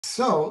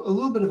So a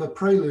little bit of a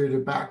prelude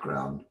of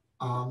background.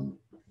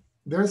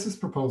 There's this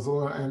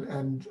proposal,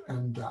 and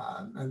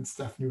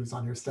Stephanie was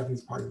on here.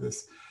 Stephanie's part of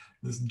this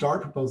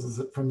DART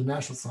proposal from the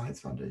National Science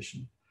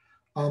Foundation,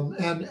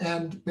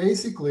 and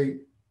basically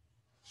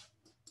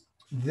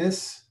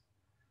this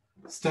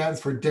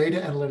stands for data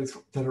analytics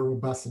that are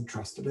robust and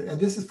trusted, and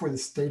this is for the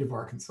state of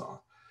Arkansas,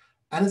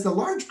 and it's a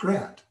large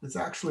grant. It's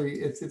actually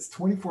it's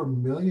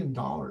 $24 million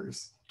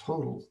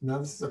total. Now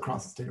this is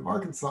across the state of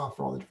Arkansas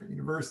for all the different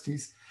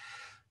universities.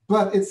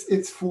 But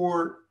it's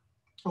for,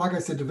 like I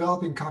said,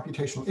 developing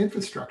computational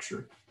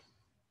infrastructure.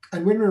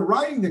 And when we're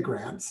writing the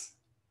grants,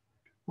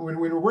 when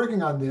we're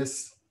working on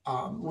this,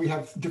 we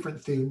have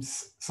different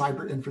themes: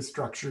 cyber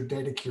infrastructure,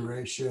 data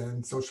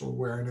curation, social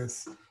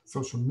awareness,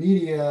 social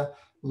media,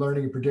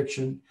 learning and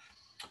prediction.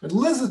 And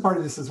Liz is part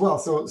of this as well.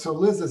 So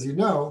Liz, as you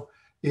know,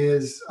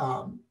 is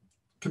part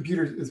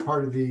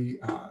of the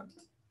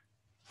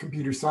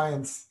computer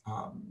science.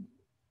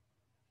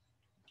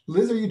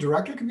 Liz, are you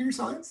director of computer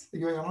science at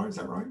UALR? Is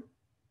that right?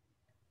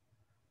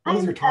 What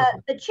is your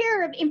title? The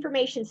chair of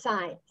information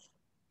science.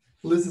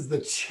 Liz is the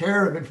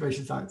chair of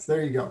information science.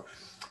 There you go.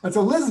 And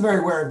so Liz is very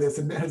aware of this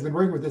and has been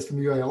working with this from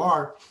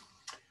UALR.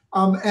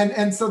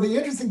 And so the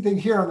interesting thing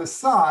here on the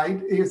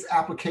side is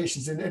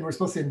applications, and we're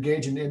supposed to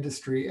engage in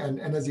industry.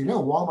 And as you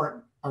know,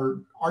 Walmart,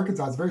 or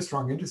Arkansas is a very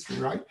strong industry,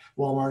 right?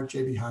 Walmart,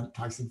 J.B. Hunt,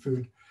 Tyson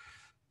Food.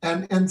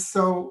 And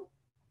so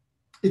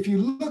if you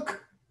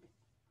look,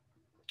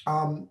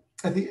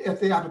 at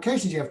the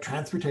applications, you have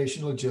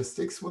transportation,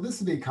 logistics. Well, this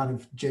would be kind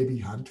of J.B.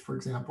 Hunt, for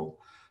example,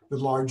 the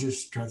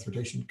largest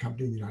transportation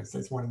company in the United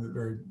States, one of the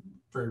very,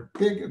 very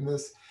big in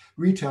this.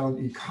 Retail and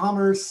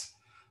e-commerce.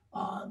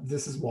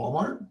 This is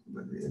Walmart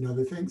and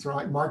other things,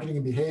 right? Marketing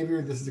and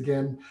behavior. This is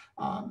again,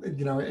 and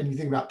you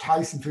think about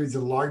Tyson Foods, the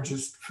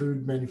largest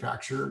food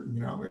manufacturer,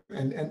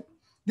 and then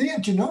you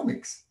have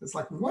genomics. It's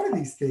like, one of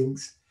these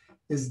things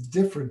is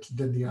different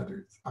than the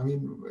others. I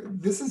mean,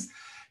 this is,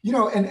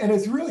 and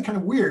it's really kind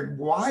of weird.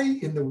 Why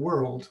in the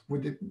world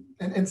would it?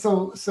 And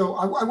so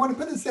I want to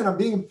put this in. I'm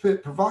being a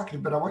bit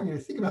provocative, but I want you to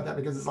think about that,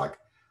 because it's like,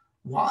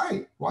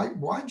 why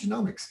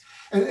genomics?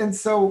 And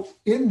so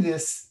in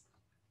this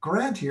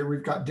grant here,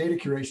 we've got data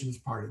curation as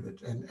part of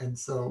it. And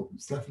so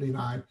Stephanie and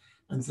I,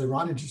 and so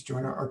Ronnie just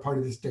joined, are part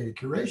of this data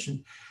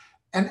curation.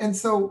 And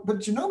so, but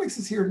genomics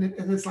is here,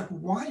 and it's like,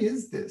 why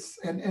is this?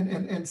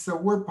 And so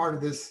we're part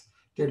of this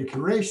data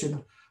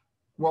curation,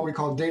 what we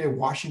call data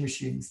washing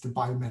machines to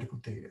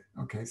biomedical data.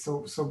 Okay,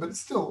 so but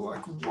still,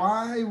 like,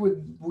 why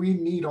would we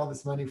need all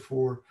this money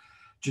for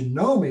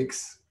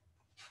genomics?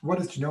 What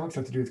does genomics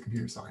have to do with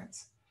computer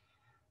science?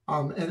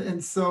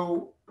 And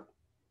so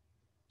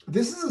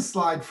this is a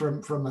slide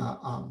from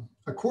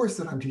a course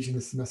that I'm teaching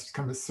this semester. It's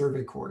kind of a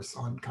survey course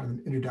on kind of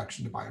an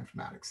introduction to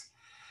bioinformatics.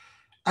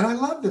 And I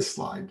love this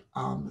slide.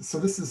 So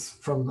this is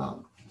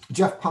from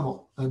Jeff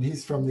Pummel, and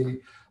he's from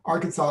the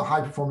Arkansas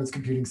High Performance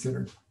Computing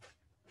Center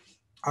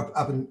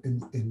up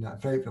in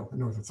Fayetteville, in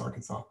Northwest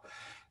Arkansas.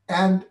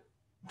 And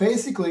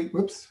basically,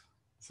 whoops,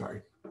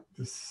 sorry,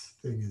 this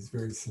thing is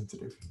very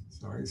sensitive.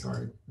 Sorry.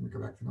 Let me go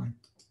back to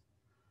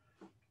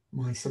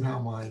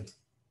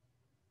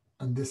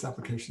on this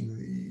application,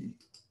 the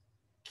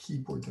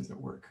keyboard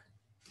doesn't work.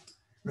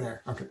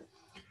 There, okay.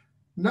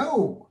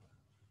 No,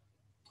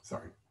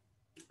 sorry.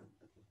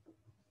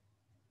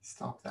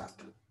 Stop that.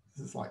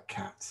 This is like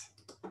cats.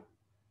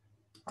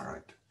 All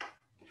right.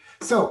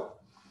 So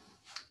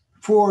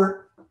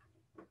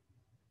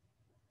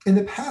in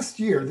the past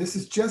year, this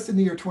is just in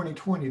the year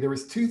 2020, there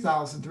was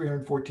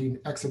 2,314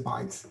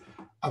 exabytes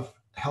of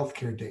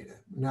healthcare data.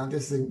 Now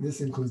this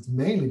includes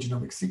mainly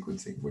genomic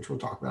sequencing, which we'll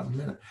talk about in a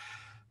minute.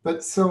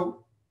 But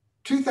so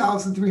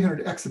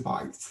 2,300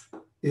 exabytes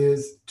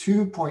is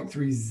 2.3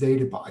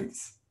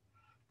 zettabytes.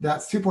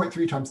 That's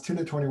 2.3 times 10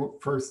 to the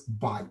 21st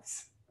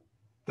bytes.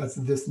 That's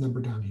this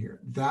number down here.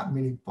 That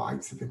many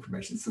bytes of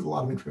information. This is a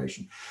lot of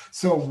information.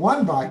 So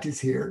 1 byte is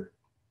here.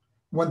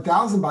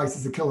 1,000 bytes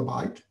is a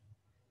kilobyte.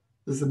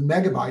 This is a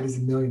megabyte is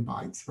a million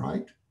bytes,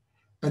 right?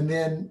 And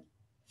then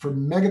for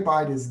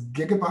megabyte is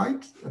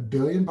gigabyte, a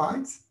billion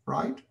bytes,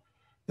 right?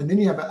 And then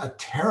you have a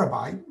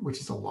terabyte, which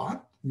is a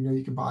lot.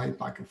 You can buy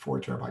like a 4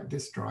 terabyte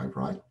disk drive,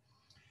 right?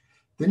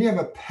 Then you have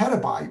a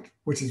petabyte,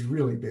 which is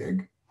really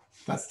big.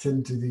 That's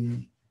 10 to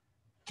the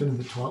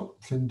 12th,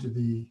 10 to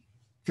the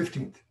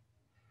 15th.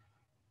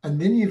 And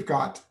then you've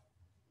got,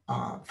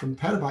 from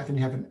petabyte, then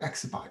you have an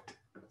exabyte,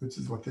 which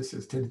is what this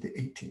is, 10 to the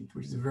 18th,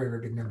 which is a very,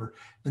 very big number.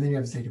 And then you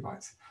have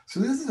zettabytes. So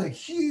this is a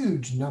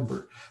huge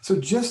number. So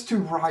just to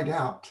write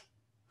out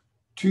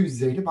 2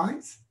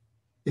 zettabytes,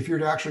 if you're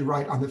to actually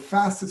write on the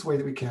fastest way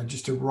that we can,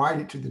 just to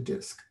write it to the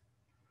disk.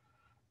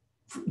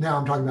 Now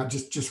I'm talking about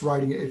just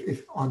writing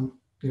it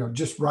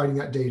just writing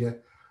that data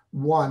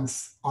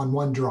once on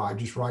one drive,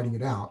 just writing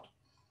it out,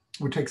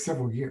 would take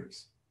several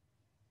years.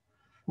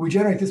 We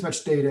generate this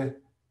much data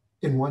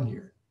in 1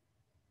 year.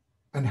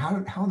 And how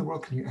in the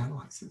world can you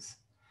analyze this?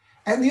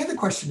 And the other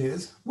question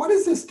is, what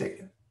is this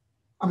data?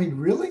 I mean,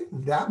 really,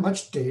 that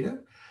much data?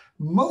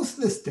 most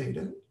of this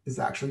data is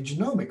actually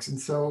genomics. And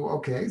so,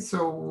 okay,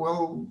 so,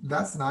 well,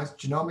 that's nice,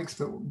 genomics,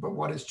 but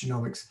what is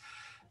genomics?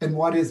 And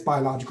what is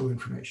biological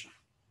information?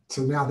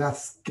 So now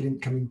that's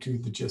coming to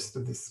the gist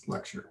of this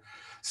lecture.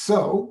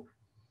 So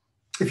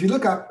if you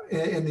look up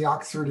in the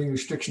Oxford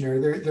English Dictionary,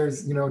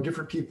 there's,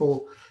 different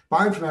people.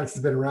 Bioinformatics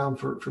has been around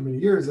for many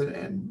years,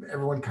 and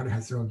everyone kind of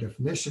has their own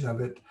definition of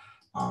it.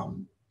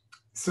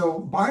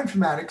 So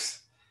bioinformatics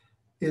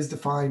is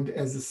defined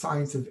as the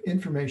science of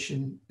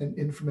information and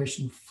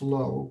information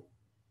flow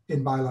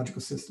in biological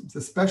systems,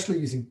 especially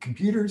using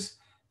computers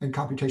and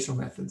computational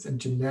methods and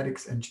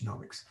genetics and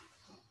genomics.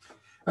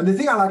 And the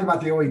thing I like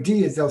about the OED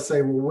is they'll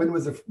say, well, when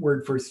was the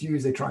word first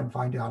used? They try and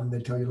find out, and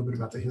they tell you a little bit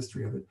about the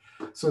history of it.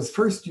 So it's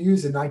first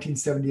used in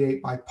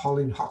 1978 by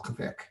Pauline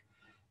Hockevek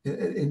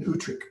in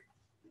Utrecht,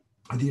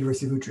 at the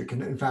University of Utrecht.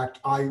 And in fact,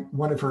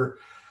 one of her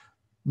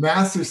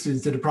master's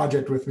students did a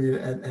project with me.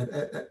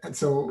 And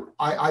so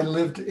I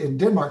lived in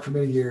Denmark for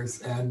many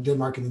years, and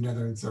Denmark and the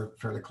Netherlands are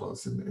fairly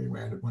close. And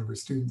anyway, I had one of her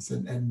students.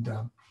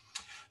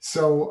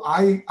 So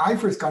I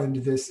first got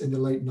into this in the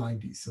late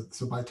 90s.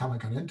 So by the time I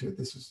got into it,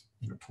 this was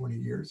 20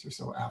 years or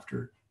so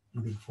after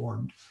we've been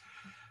formed.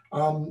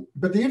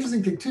 But the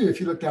interesting thing too, if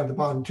you look down at the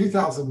bottom,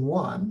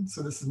 2001,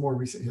 so this is more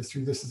recent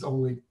history, this is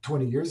only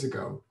 20 years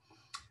ago,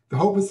 the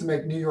hope was to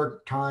make New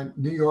York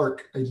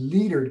a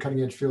leader in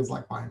cutting edge fields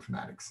like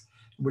bioinformatics,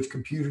 in which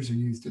computers are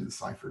used to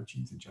decipher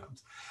genes and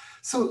genomes.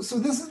 So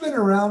this has been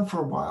around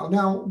for a while.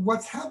 Now,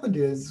 what's happened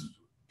is,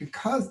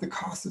 because the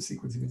cost of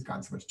sequencing has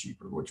gotten so much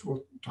cheaper, which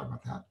we'll talk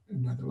about that in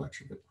another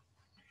lecture, but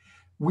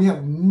we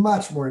have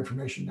much more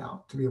information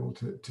now to be able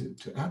to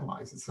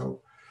analyze it.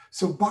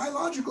 So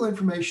biological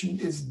information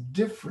is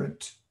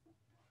different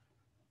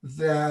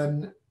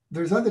than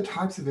there's other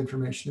types of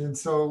information. And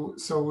so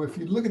if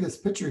you look at this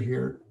picture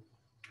here,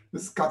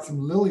 this has got some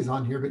lilies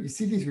on here, but you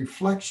see these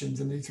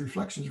reflections, and these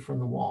reflections are from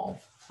the wall,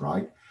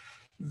 right?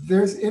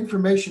 There's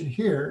information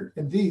here,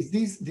 and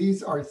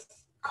these are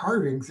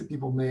carvings that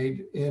people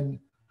made in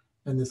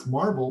this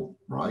marble,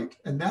 right?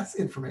 And that's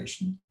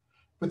information,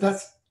 but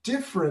that's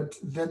different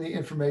than the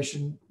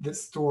information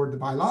that's stored, the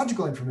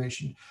biological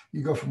information.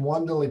 You go from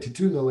one lily to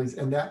two lilies,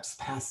 and that's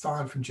passed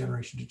on from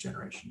generation to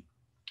generation.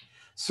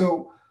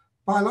 So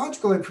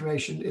biological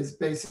information is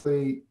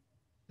basically,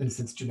 in a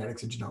sense,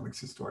 genetics and genomics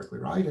historically,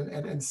 right?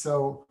 And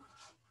so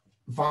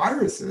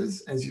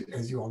viruses, as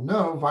you all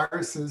know,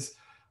 viruses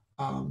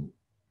are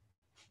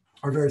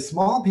a very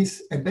small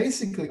piece, and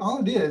basically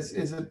all it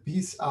is a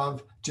piece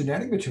of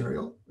genetic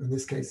material. In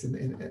this case,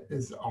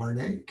 is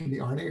RNA. It can be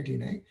RNA or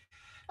DNA.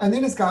 And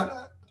then it's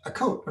got a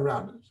coat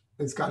around it.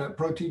 It's got a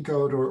protein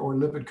coat or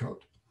lipid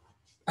coat.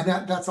 And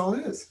that's all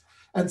it is.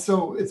 And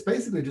so it's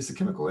basically just a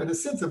chemical. In a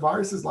sense, a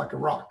virus is like a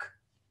rock.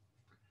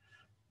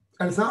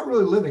 And it's not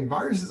really living.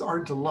 Viruses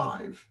aren't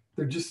alive.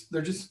 They're just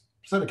a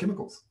set of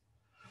chemicals.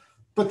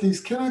 But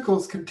these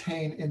chemicals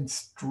contain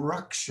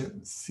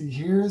instructions. See,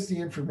 here's the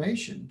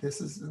information.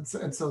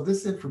 And so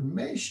this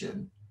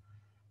information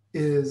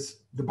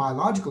is the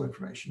biological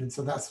information. And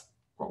so that's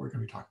what we're going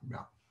to be talking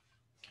about.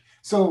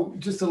 So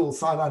just a little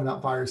sideline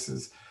about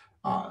viruses.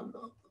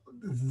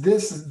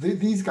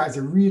 These guys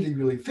are really,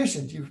 really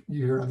efficient. You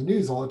hear on the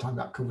news all the time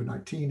about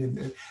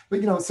COVID-19,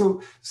 but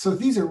so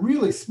these are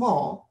really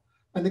small.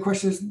 And the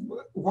question is,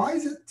 why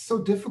is it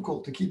so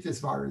difficult to keep this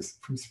virus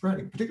from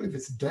spreading, particularly if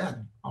it's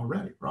dead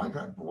already, right?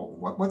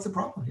 What's the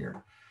problem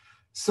here?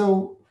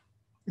 So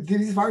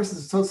these viruses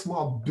are so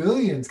small,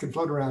 billions can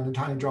float around in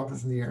tiny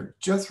droplets in the air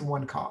just from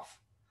one cough.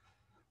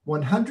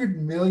 100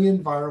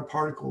 million viral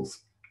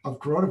particles of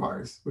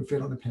coronavirus would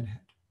fit on a pinhead,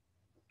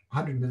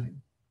 100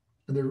 million.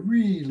 And they're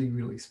really,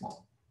 really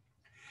small.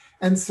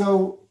 And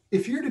so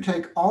if you're to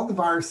take all the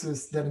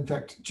viruses that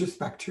infect just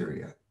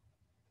bacteria,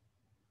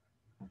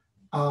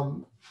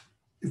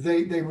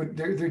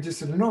 they're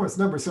just an enormous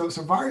number. So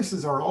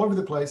viruses are all over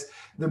the place.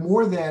 They're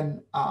more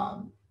than,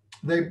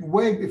 they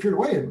weigh, if you're to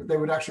weigh them, they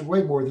would actually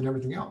weigh more than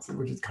everything else,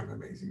 which is kind of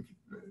amazing.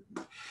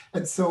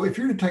 And so if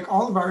you're to take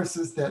all the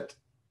viruses that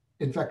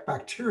infect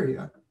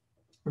bacteria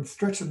and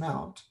stretch them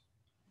out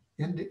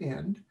end to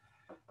end,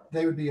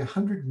 they would be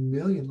 100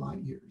 million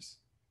light years,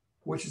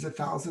 which is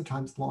 1,000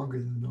 times longer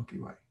than the Milky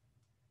Way.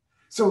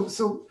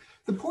 So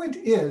the point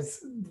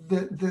is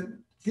that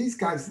these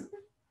guys,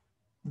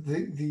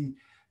 the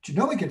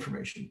genomic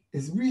information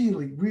is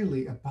really,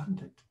 really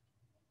abundant.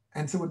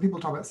 And so when people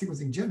talk about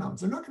sequencing genomes,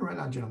 they're not going to write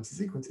down genomes to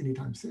sequence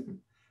anytime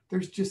soon.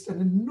 There's just an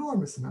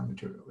enormous amount of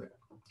material there.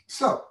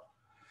 So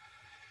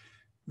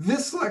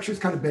this lecture is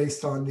kind of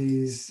based on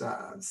these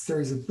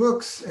series of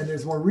books, and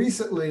there's more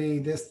recently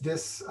this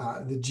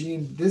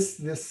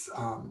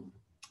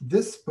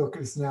book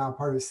is now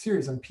part of a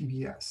series on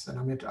PBS, and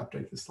I meant to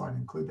update this slide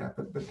and include that.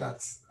 But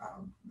that's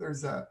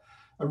there's a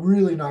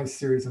really nice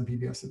series on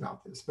PBS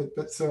about this.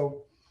 But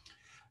so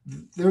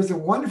there's a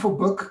wonderful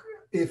book.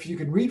 If you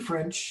can read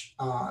French,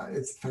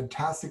 it's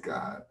fantastic.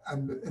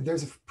 And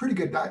there's a pretty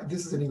good.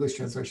 This is an English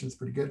translation. It's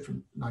pretty good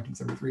from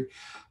 1973,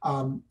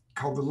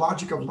 called "The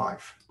Logic of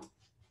Life."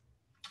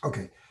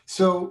 Okay,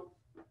 so,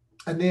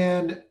 and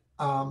then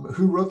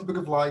who wrote the Book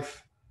of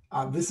Life?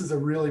 This is a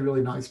really,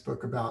 really nice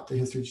book about the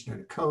history of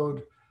genetic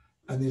code.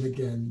 And then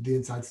again, the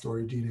inside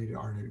story, DNA to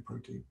RNA to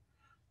protein.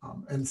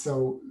 And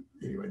so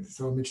anyway,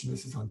 so I mentioned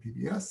this is on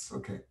PBS.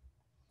 Okay.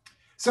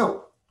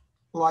 So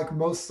like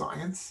most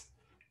science,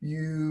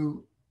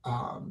 you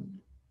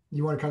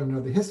you want to kind of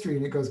know the history,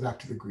 and it goes back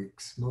to the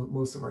Greeks.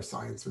 Most of our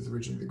science was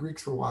originally the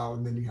Greeks for a while,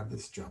 and then you have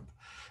this jump.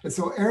 And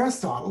so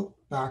Aristotle,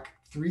 back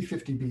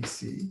 350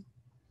 BC,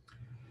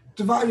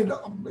 divided,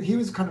 he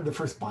was kind of the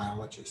first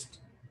biologist.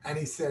 And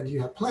he said,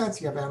 you have plants,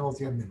 you have animals,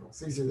 you have minerals.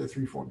 These are the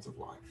three forms of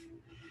life.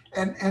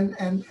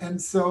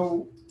 And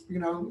so, you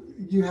know,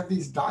 you have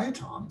these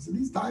diatoms, and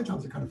these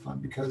diatoms are kind of fun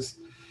because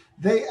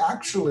they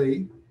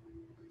actually,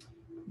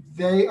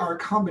 they are a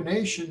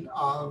combination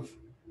of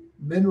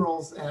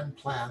minerals and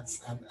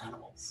plants and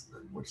animals,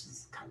 which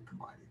is kind of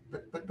combining.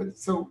 But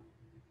so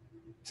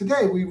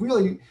today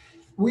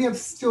we have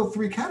still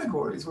three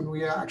categories when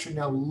we actually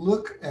now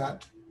look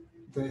at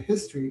the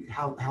history,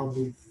 how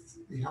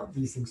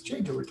these things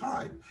change over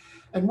time.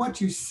 And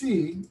what you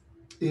see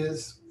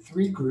is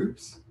three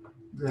groups.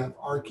 You have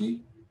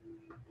archaea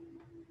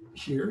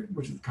here,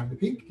 which is kind of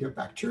pink. You have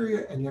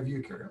bacteria, and you have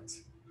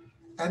eukaryotes.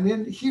 And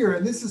then here,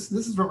 and this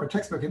is from our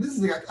textbook, and this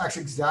is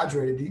actually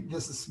exaggerated.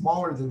 This is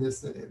smaller than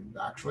this. It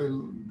actually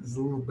is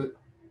a little bit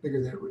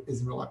bigger than it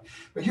is in real life.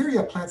 But here you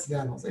have plants and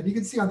animals, and you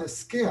can see on this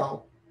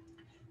scale,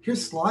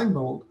 here's slime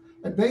mold,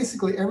 and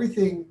basically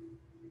everything,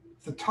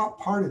 the top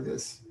part of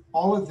this,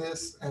 all of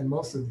this, and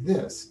most of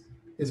this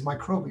is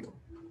microbial.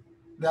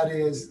 That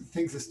is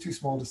things that's too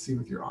small to see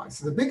with your eyes.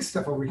 So the big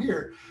stuff over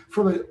here,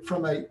 from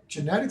a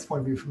genetics point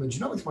of view, from a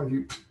genomics point of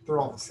view, they're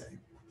all the same.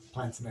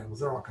 Plants and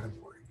animals, they're all kind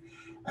of boring.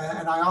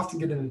 And I often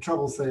get into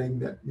trouble saying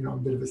that, you know, I'm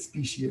a bit of a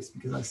speciesist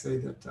because I say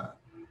that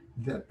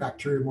that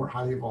bacteria are more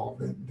highly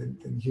evolved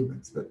than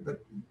humans.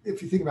 But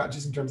if you think about it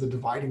just in terms of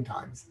dividing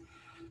times,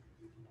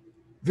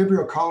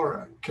 Vibrio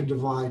cholera can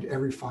divide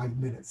every 5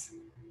 minutes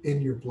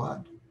in your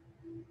blood.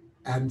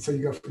 And so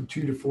you go from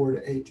 2 to 4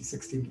 to 8 to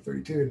 16 to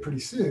 32, and pretty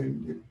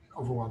soon it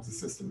overwhelms the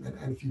system.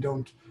 And if you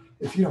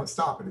don't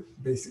stop it,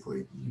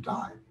 basically you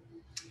die.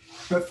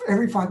 But for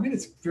every 5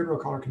 minutes,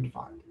 Vibrio cholera can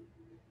divide.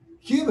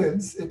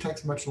 Humans, it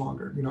takes much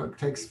longer. You know, it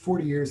takes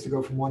 40 years to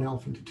go from one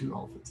elephant to two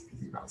elephants, if you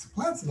think about it. So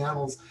plants and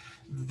animals,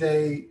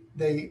 they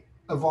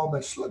evolve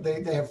much slower.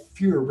 They have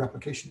fewer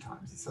replication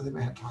times, so they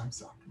may have times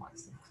to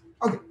optimize things.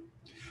 Okay.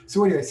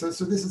 So anyway, so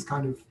this is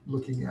kind of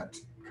looking at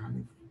kind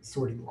of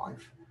sorting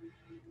life.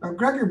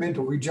 Gregor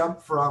Mendel, we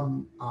jump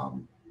from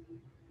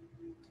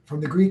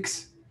the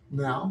Greeks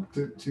now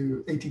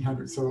to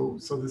 1800. So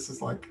this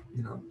is like,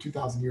 you know,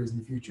 2,000 years in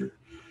the future.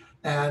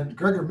 And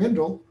Gregor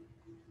Mendel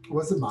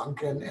was a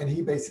monk, and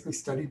he basically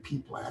studied pea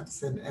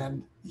plants,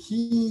 and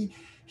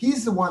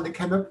he's the one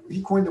that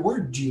he coined the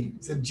word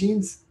genes, and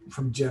genes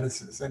from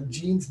Genesis, and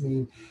genes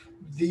mean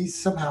these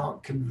somehow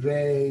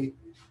convey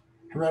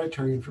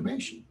hereditary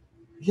information.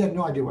 He had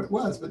no idea what it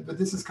was, but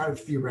this is kind of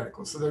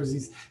theoretical. So there's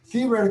these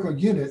theoretical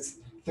units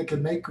that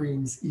can make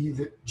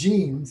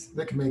genes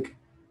that can make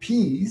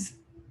peas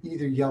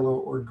either yellow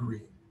or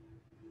green.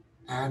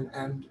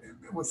 And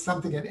it was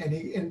something,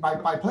 and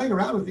by playing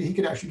around with it, he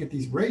could actually get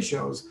these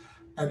ratios,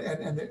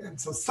 and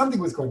so something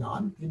was going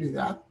on. He knew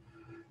that,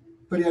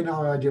 but he had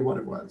no idea what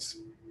it was.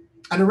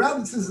 And around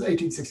this is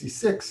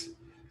 1866,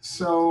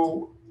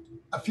 so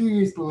a few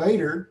years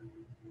later,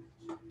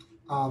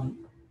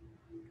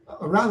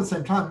 around the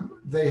same time,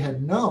 they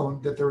had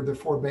known that there were the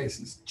four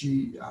bases,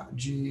 G,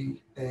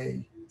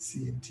 A,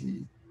 C, and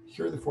T.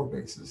 Here are the four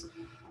bases.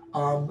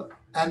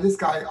 And this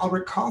guy,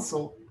 Albert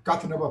Kossel,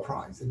 got the Nobel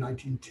Prize in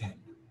 1910.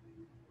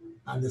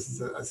 And this is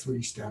a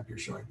Swedish stamp you're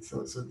showing.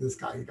 So this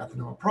guy, he got the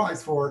Nobel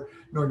Prize for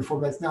knowing the four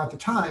bases. Now, at the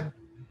time,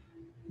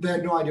 they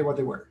had no idea what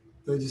they were.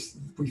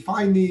 We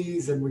find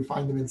these, and we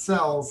find them in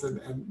cells,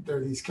 and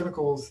they're these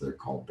chemicals. They're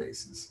called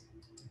bases.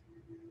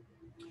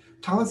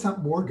 Thomas Hunt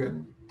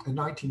Morgan, in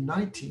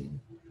 1919,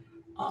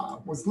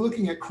 was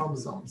looking at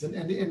chromosomes,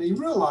 and he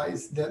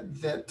realized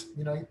that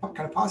you know, he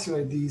kind of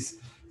postulated these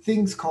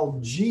things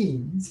called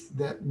genes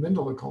that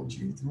Mendel had called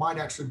genes might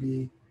actually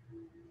be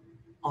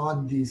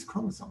on these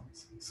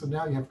chromosomes. So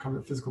now you have kind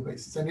of a physical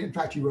basis. And in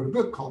fact, he wrote a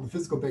book called The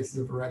Physical Basis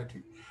of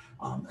Heredity.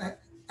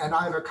 And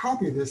I have a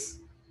copy of this.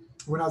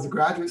 When I was a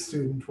graduate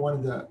student, one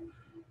of the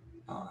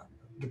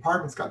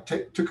departments got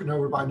taken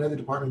over by another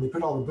department. They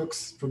put all the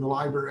books from the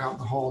library out in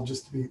the hall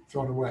just to be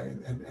thrown away.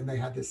 And they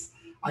had this,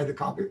 I got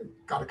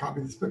a copy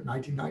of this book,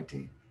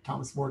 1919,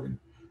 Thomas Morgan,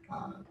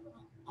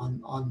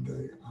 on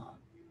the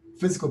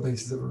physical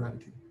basis of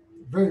heredity.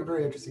 Very,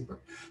 very interesting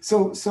book.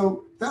 So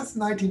that's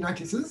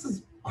 1919. So this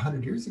is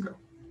 100 years ago.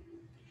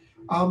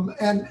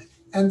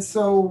 And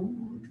so,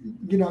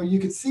 you know, you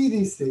could see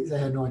these things. I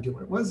had no idea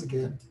what it was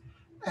again.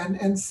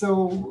 And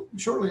so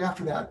shortly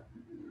after that,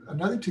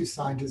 another two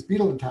scientists,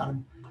 Beadle and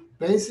Tatum,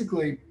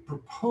 basically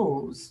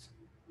proposed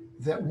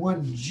that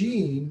one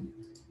gene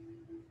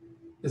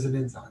is an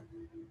enzyme.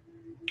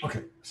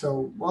 Okay,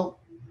 so well,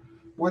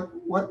 what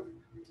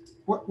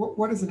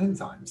what is an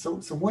enzyme? So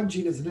one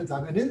gene is an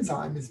enzyme. An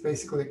enzyme is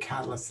basically a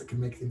catalyst that can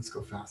make things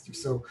go faster.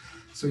 So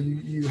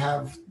you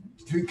have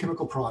two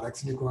chemical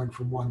products and you're going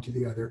from one to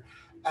the other,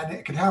 and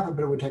it can happen,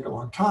 but it would take a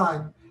long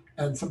time.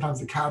 And sometimes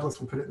the catalyst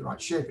will put it in the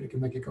right shape, and it can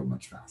make it go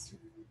much faster.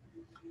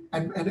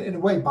 And in a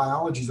way,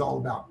 biology is all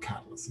about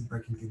catalysts and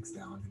breaking things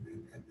down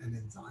and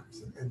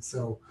enzymes.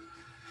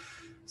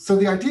 So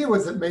the idea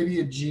was that maybe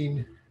a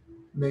gene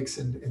makes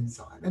an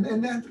enzyme. And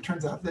then it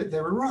turns out that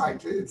they were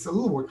right. It's a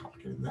little more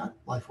complicated than that.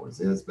 Life always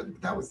is, but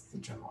that was the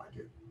general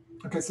idea.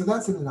 Okay, so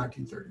that's in the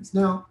 1930s.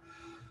 Now,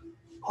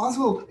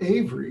 Oswald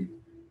Avery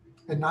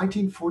in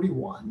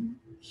 1941,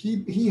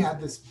 he had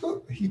this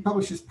book, he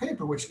published this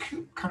paper, which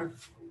kind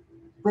of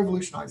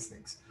revolutionized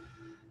things.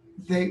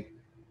 They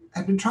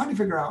had been trying to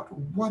figure out,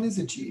 what is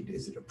a gene?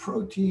 Is it a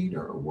protein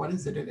or what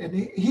is it? And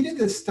he did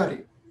this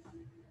study.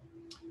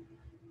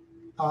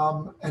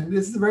 And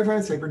this is a very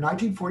famous paper,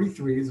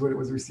 1943 is when it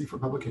was received for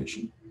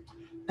publication.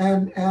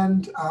 And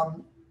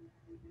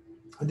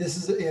this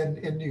is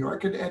in New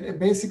York. And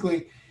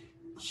basically,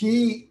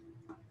 he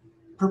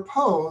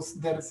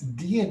proposed that its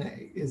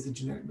DNA is the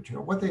genetic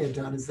material. What they had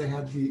done is they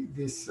had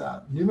this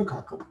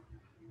pneumococcal,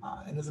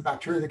 and it's a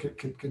bacteria that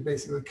could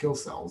basically kill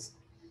cells.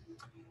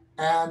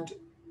 And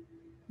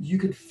you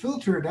could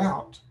filter it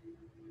out.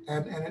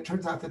 And it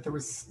turns out that there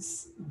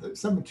was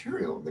some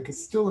material that could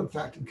still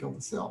infect and kill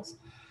the cells.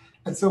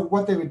 And so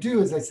what they would do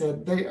is they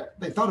said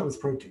they thought it was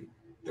protein.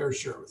 They're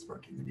sure it was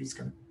protein. They're just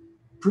going to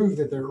prove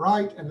that they're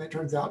right. And it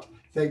turns out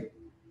they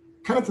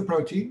cut up the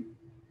protein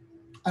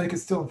and it could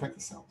still infect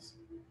the cells.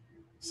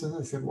 So then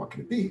they said, what could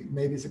it be?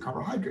 Maybe it's a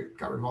carbohydrate.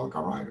 Got rid of all the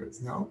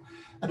carbohydrates. No.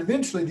 And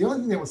eventually the only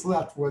thing that was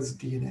left was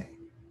DNA.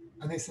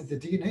 And they said the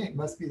DNA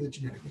must be the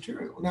genetic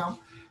material. Now,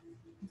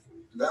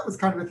 that was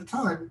kind of at the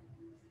time,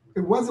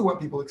 it wasn't what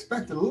people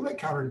expected, a little bit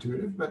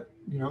counterintuitive, but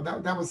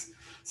that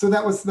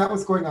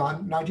was going on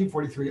in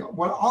 1943.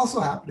 What also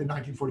happened in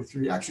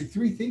 1943, actually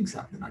three things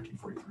happened in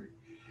 1943.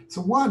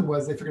 So one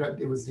was they figured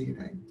out it was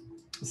DNA.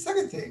 The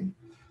second thing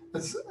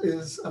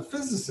is a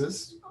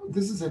physicist.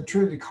 This is at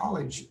Trinity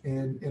College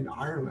in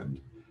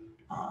Ireland.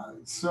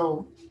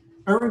 So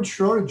Erwin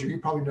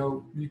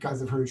Schrödinger, you guys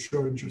have heard of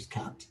Schrödinger's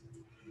cat.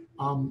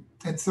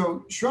 And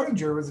so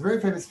Schrödinger was a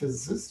very famous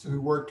physicist who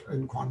worked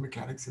in quantum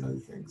mechanics and other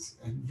things,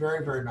 and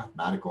very, very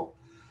mathematical.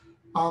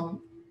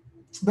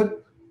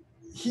 But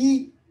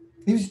he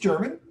was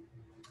German,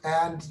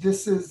 and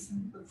this is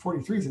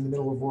 43 is in the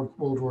middle of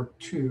World War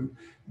II.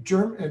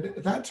 And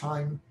at that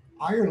time,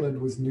 Ireland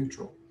was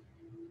neutral.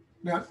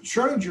 Now,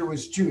 Schrödinger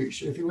was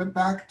Jewish. If he went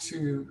back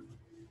to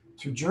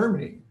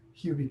Germany,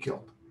 he would be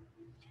killed.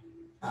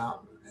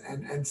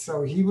 And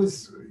so he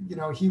was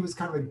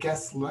kind of a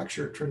guest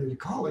lecturer at Trinity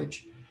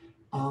College,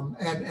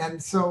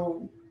 and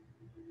so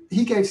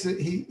he gave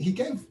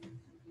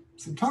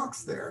some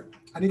talks there,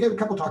 and he gave a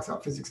couple talks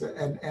about physics,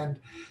 and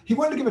he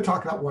wanted to give a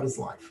talk about what is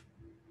life.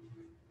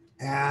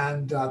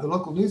 And the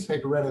local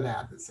newspaper read an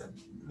ad that said,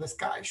 "This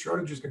guy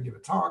Schrödinger is going to give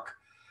a talk.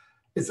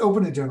 It's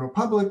open to the general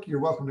public. You're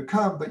welcome to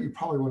come, but you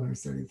probably won't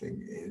understand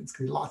anything. It's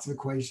going to be lots of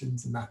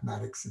equations and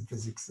mathematics and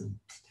physics."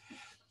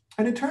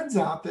 And it turns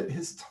out that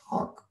his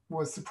talk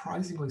was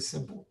surprisingly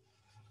simple.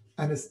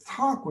 And his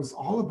talk was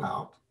all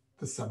about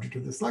the subject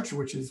of this lecture,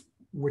 which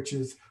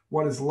is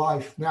what is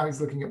life? Now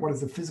he's looking at what is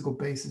the physical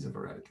basis of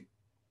heredity.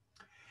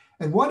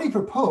 And what he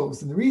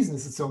proposed, and the reason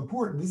this is so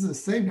important, this is the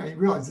same, now you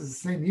realize this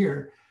is the same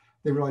year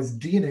they realized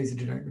DNA is a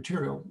genetic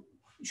material.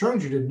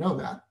 Schrödinger didn't know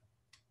that,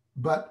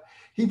 but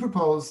he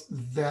proposed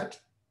that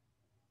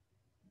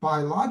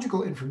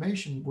biological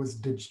information was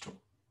digital.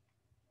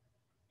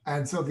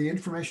 And so the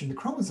information, the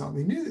chromosome,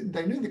 they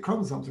knew that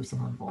chromosomes are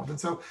somehow involved. And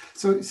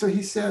so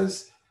he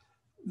says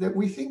that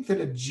we think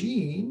that a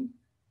gene,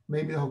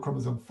 maybe the whole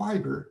chromosome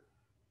fiber,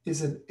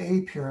 is an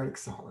aperiodic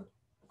solid.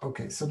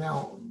 Okay, so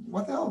now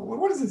what the hell?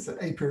 What is this, an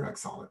aperiodic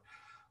solid?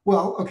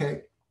 Well,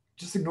 okay,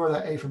 just ignore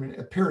that A for a minute.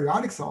 A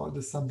periodic solid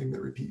is something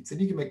that repeats, and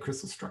you can make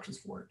crystal structures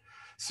for it.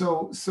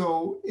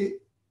 So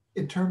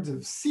in terms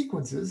of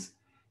sequences,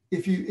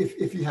 if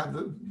you have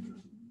the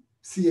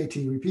CAT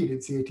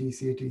repeated,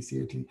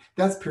 CAT,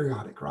 that's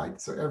periodic,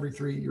 right? So every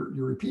three, you're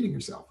repeating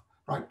yourself,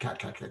 right?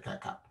 Cat.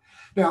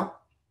 Now,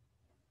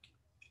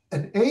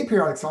 an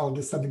aperiodic solid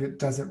is something that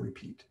doesn't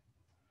repeat.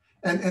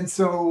 And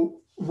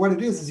so what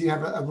it is you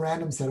have a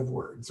random set of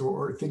words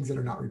or things that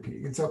are not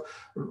repeating. And so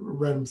a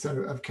random set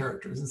of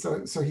characters.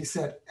 And so he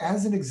said,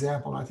 as an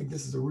example, and I think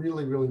this is a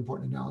really, really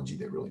important analogy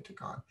that really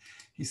took on.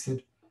 He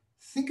said,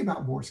 think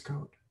about Morse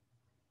code.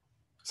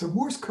 So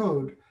Morse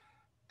code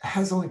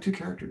has only two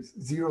characters,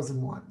 zeros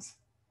and ones.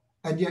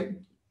 And yet,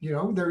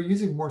 they're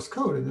using Morse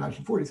code in the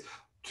 1940s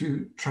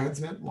to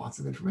transmit lots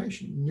of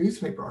information.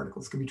 Newspaper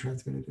articles can be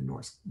transmitted in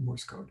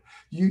Morse code.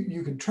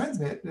 You can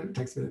transmit, it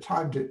takes a bit of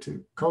time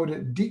to code it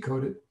and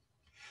decode it,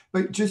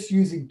 but just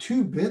using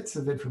 2 bits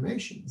of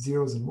information,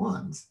 zeros and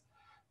ones,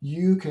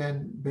 you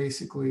can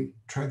basically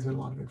transmit a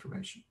lot of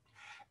information.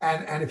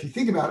 And if you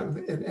think about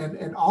it,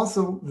 and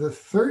also the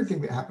third thing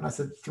that happened, I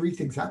said 3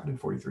 things happened in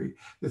 43.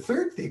 The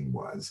third thing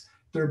was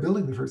they're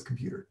building the first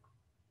computer.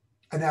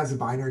 And that was a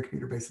binary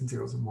computer based on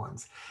zeros and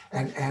ones.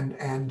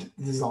 And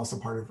this is also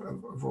part of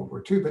World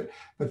War II.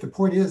 But the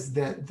point is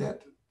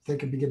that they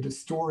can begin to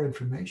store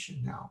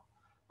information now.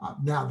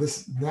 Now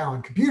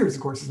in computers,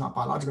 of course, it's not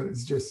biological.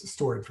 It's just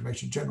store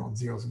information, general and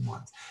zeros and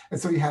ones. And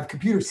so you have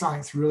computer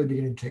science really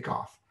beginning to take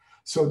off.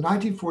 So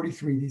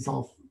 1943,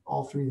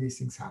 all three of these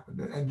things happened.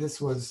 And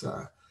this was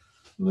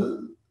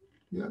 70,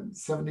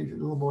 a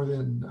little more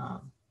than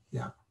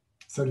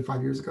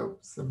 75 years ago,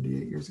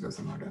 78 years ago,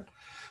 something like that.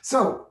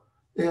 So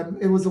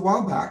it was a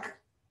while back.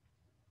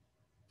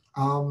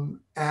 And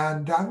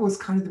that was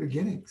kind of the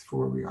beginnings for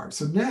where we are.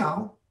 So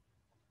now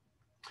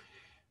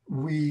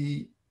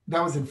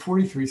that was in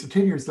 43. So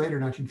 10 years later,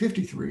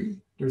 1953,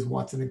 there's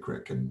Watson and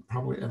Crick, and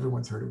probably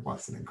everyone's heard of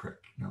Watson and Crick,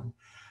 you know.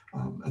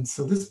 And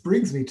so this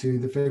brings me to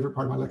the favorite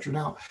part of my lecture.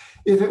 Now,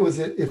 if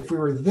we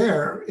were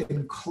there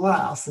in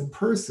class in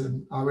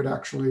person, I would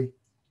actually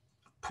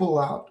pull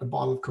out a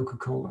bottle of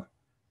Coca-Cola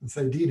and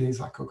say DNA is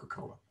like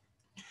Coca-Cola.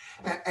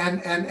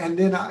 And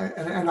then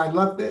I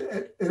love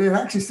it. And it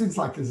actually seems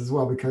like this as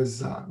well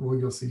because well,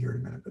 you'll see here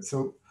in a minute. But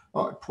so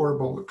I pour a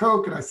bowl of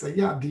Coke and I say,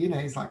 yeah,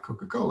 DNA is like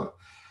Coca-Cola.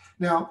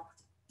 Now,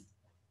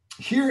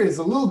 here is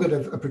a little bit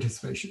of a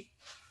participation.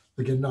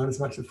 Again, not as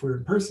much if we're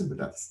in person, but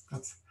that's.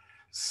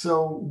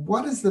 So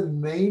what is the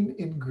main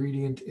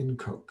ingredient in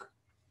Coke?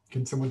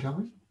 Can someone tell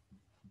me?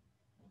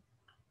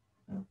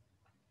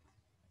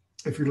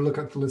 If you look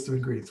at the list of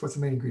ingredients, what's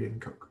the main ingredient in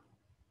Coke?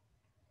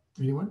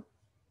 Anyone?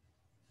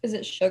 Is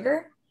it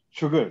sugar?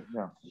 Sugar,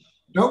 yeah.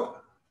 Nope,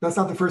 that's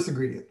not the first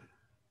ingredient.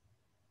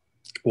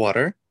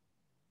 Water.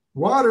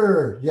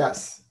 Water,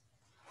 yes.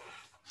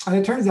 And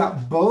it turns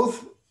out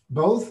both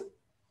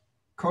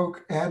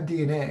Coke and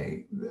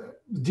DNA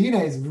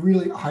is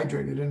really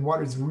hydrated and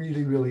water is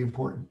really, really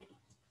important.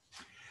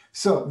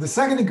 So the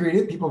second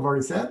ingredient, people have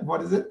already said,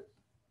 what is it?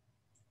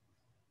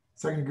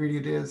 Second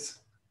ingredient is?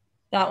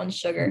 That one's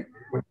sugar.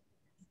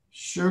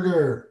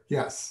 Sugar,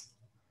 yes.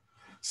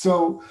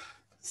 So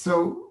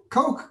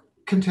Coke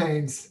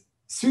contains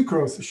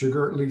sucrose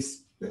sugar, at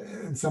least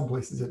in some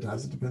places it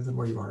does. It depends on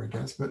where you are, I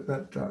guess.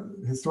 But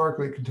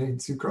historically it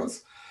contains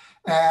sucrose.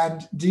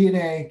 And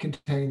DNA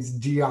contains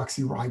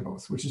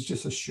deoxyribose, which is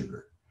just a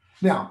sugar.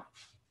 Now,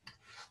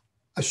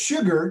 a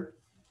sugar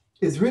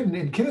is written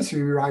in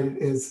chemistry, we write it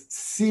as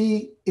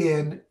C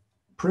in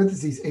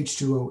parentheses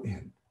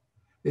H2O(N).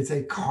 It's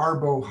a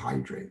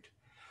carbohydrate.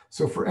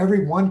 So for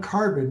every one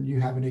carbon,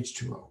 you have an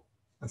H2O.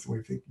 That's the way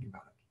of thinking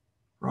about it,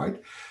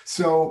 right?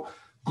 So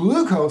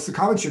glucose, the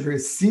common sugar,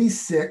 is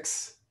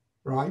C6,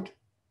 right?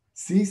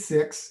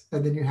 C6,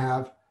 and then you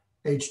have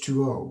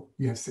H2O.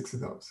 You have 6 of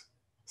those.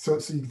 So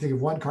you can think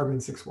of 1 carbon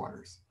and 6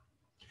 waters.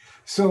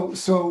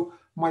 So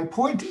my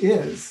point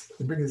is,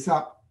 to bring this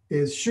up,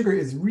 is sugar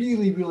is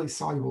really, really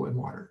soluble in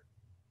water.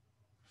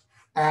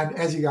 And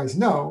as you guys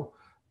know,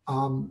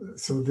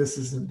 so this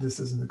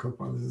isn't a Coke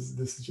bottle.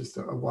 This is just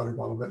a water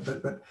bottle.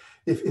 But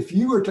if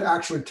you were to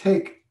actually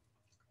take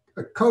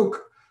a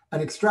Coke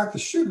and extract the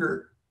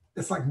sugar,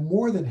 it's like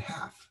more than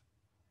half.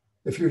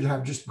 If you were to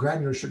have just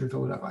granular sugar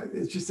fill it up,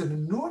 it's just an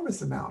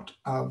enormous amount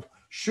of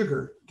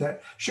sugar.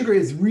 That sugar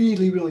is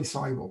really, really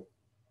soluble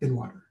in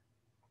water.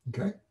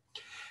 Okay,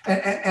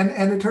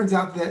 and it turns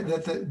out that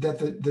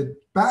the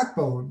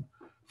backbone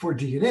for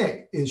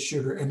DNA is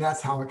sugar, and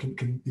that's how it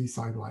can be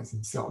solubilized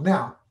in cell.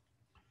 Now,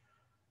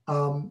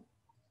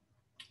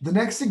 the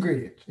next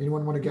ingredient.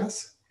 Anyone want to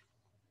guess?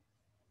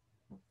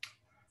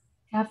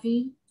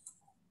 Caffeine.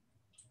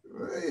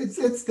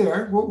 It's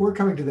there. We're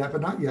coming to that,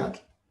 but not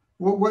yet.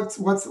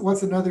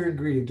 What's another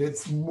ingredient?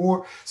 It's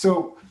more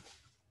so.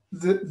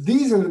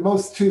 These are the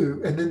most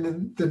two, and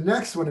then the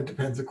next one, it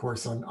depends, of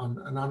course, on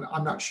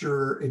I'm not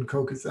sure in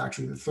Coke it's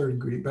actually the third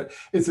ingredient, but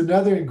it's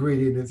another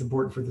ingredient that's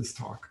important for this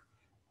talk,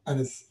 and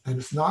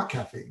it's not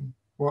caffeine.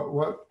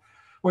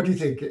 What do you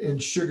think in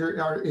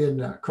sugar or in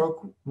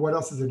Coke? What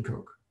else is in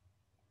Coke?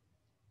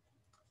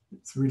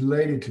 It's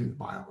related to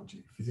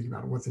biology. If you think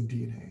about it, what's in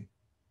DNA?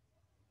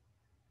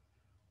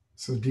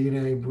 So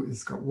DNA,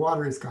 it's got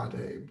water, it's got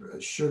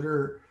a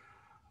sugar,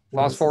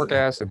 Phosphoric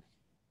acid.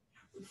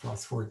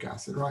 Phosphoric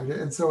acid, right?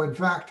 And so, in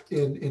fact,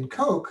 in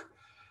Coke,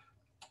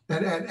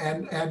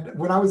 and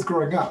when I was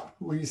growing up,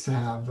 we used to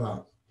have.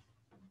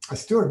 I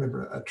still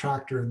remember a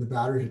tractor and the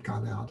battery had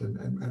gone out,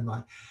 and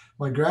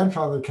my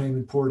grandfather came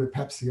and poured a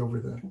Pepsi over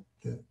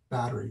the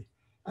battery,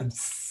 and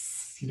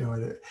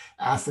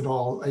acid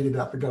all ate it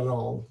up and got it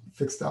all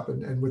fixed up,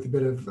 and with a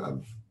bit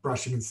of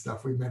brushing and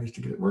stuff, we managed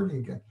to get it working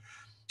again.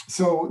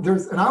 So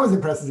and I was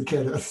impressed as a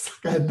kid.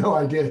 I had no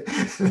idea.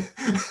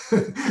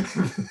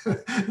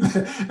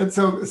 And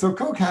so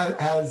Coke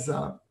has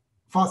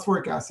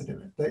phosphoric acid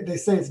in it. They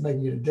say it's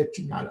making it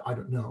addicting. I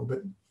don't know,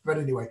 but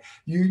anyway,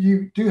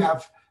 you do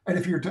have. And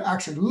if you were to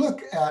actually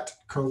look at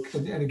Coke,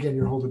 and again,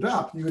 you hold it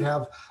up, you would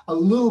have a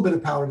little bit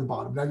of powder in the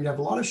bottom. Now you'd have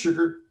a lot of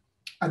sugar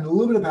and a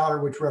little bit of powder,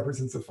 which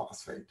represents a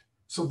phosphate.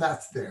 So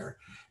that's there.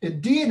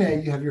 In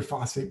DNA, you have your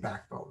phosphate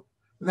backbone.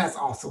 And that's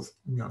also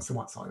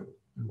somewhat soluble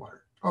in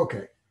water.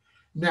 Okay.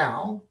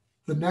 Now,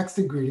 the next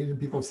ingredient, and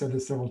people have said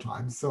this several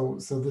times. So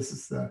this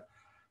is the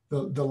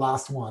the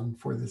last one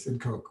for this in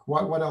Coke.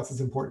 What else is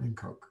important in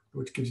Coke,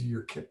 which gives you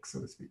your kick, so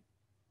to speak?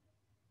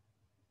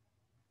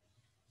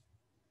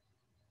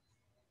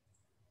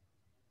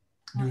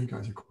 No, you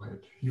guys are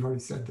quiet. You've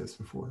already said this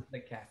before. The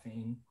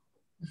caffeine.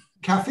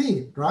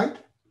 Caffeine, right?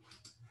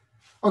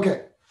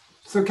 Okay,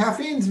 so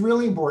caffeine's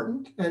really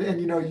important, and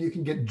you know, you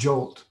can get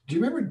Jolt. Do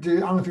you remember? I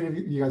don't know if any of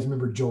you guys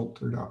remember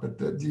Jolt or not,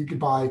 but you could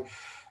buy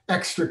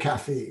extra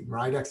caffeine,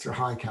 right? Extra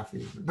high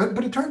caffeine.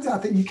 But it turns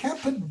out that you can't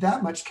put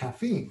that much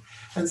caffeine,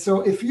 and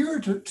so if you were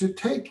to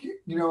take,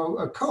 you know,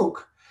 a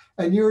Coke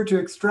and you were to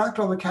extract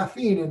all the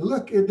caffeine and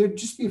look, there'd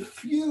just be a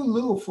few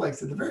little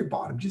flakes at the very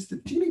bottom, just a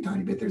teeny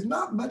tiny bit. There's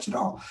not much at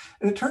all,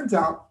 and it turns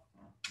out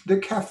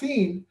that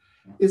caffeine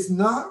is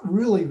not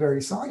really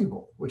very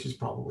soluble, which is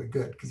probably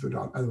good because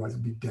otherwise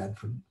we'd be dead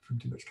from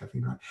too much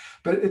caffeine, right?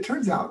 But it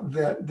turns out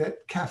that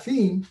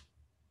caffeine,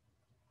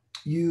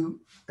 and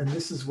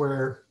this is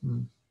where,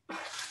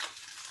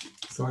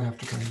 so I have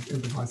to kind of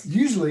improvise.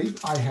 Usually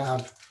I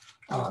have,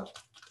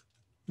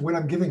 when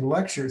I'm giving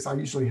lectures, I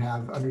usually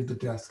have under the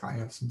desk, I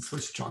have some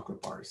Swiss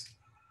chocolate bars,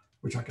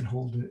 which I can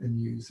hold and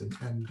use.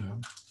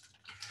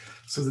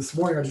 So this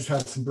morning I just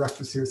had some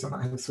breakfast here, so I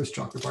don't have Swiss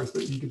chocolate bars,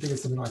 but you can think of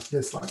something like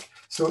this.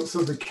 So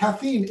the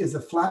caffeine is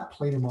a flat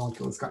planar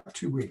molecule. It's got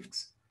 2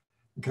 rings,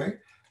 okay?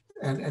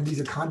 And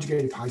these are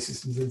conjugated pi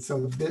systems. And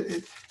so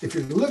if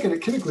you look at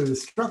it chemically, the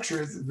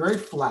structure is very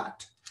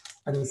flat,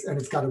 and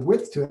it's got a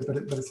width to it, but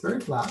it's very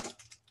flat.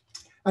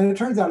 And it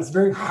turns out it's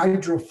very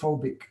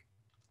hydrophobic.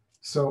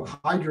 So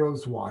hydro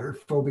is water,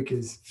 phobic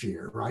is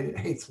fear, right? It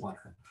hates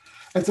water.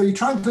 And so you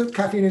try and put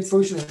caffeine in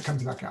solution and it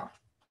comes back out.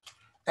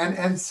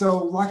 And so,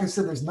 like I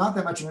said, there's not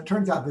that much. And it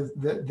turns out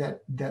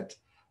that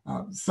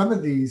some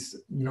of these,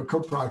 you know,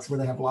 Coke products where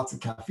they have lots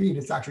of caffeine,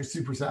 it's actually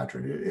super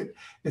saturated.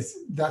 It's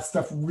that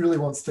stuff really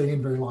won't stay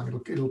in very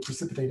long. It'll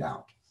precipitate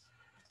out.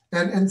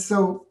 And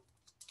so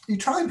you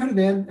try and put it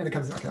in and it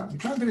comes back out. You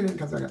try and put it in and it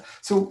comes back out.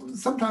 So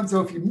sometimes,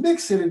 though, if you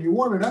mix it and you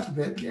warm it up a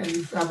bit and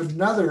you have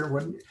another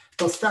one,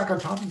 they'll stack on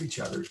top of each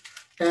other.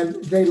 And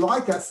they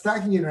like that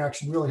stacking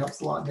interaction really helps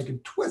a lot. And they can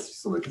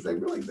twist so because they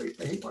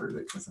hate water,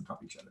 they twist on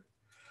top of each other.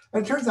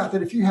 And it turns out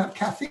that if you have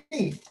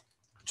caffeine,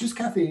 just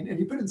caffeine, and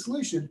you put it in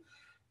solution,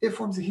 it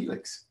forms a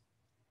helix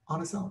on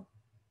its own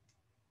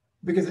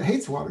because it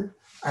hates water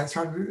and it's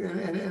trying to,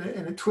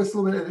 and it twists a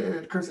little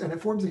bit and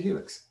it forms a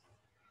helix.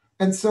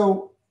 And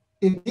so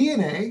in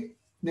DNA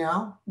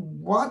now,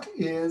 what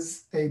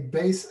is a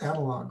base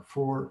analog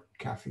for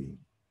caffeine?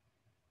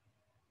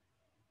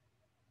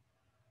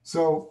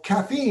 So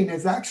caffeine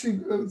is actually,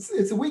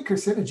 it's a weak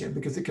carcinogen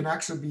because it can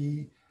actually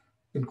be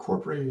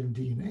incorporated in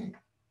DNA.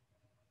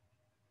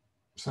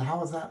 So how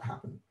does that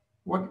happen?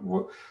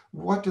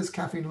 What does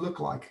caffeine look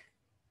like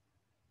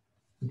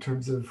in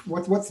terms of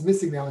what's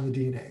missing now in the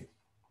DNA?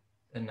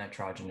 The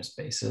nitrogenous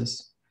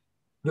bases.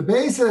 The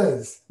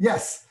bases,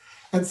 yes.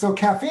 And so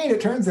caffeine,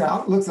 it turns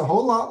out, looks a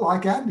whole lot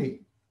like adenine.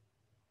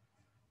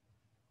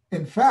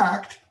 In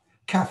fact,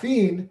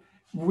 caffeine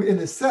in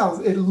the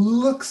cells, it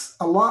looks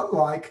a lot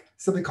like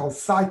something called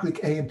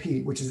cyclic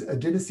AMP, which is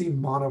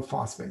adenosine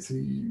monophosphate. So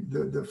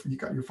you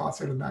got your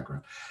phosphate in the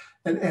background.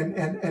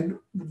 And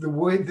the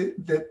way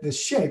the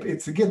shape,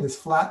 it's again this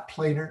flat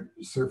planar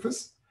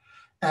surface,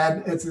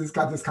 and it's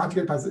got this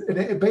conjugated positive, and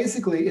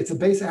it's a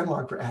base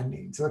analog for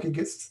adenine, so it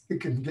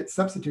can get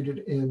substituted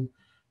in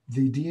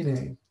the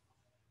DNA.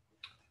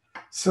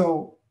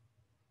 So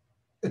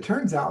it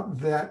turns out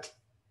that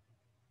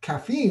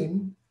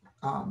caffeine,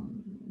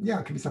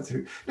 it can be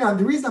substituted. Now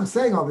the reason I'm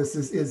saying all this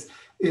is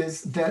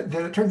that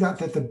it turns out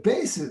that the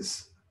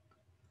bases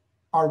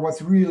are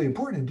what's really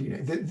important in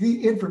DNA.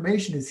 The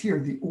information is here,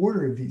 the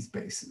order of these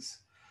bases.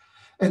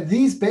 And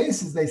these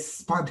bases, they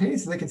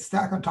spontaneously, they can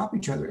stack on top of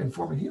each other and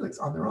form a helix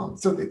on their own.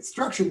 So the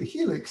structure of the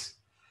helix,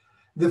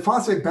 the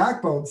phosphate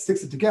backbone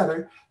sticks it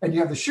together, and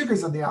you have the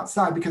sugars on the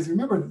outside, because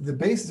remember, the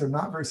bases are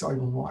not very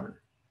soluble in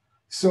water.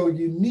 So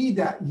you need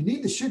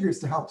the sugars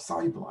to help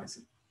solubilize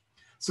it.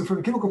 So from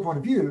a chemical point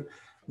of view,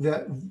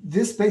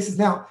 this base is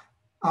now,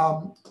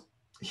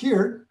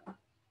 here,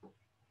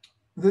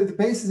 the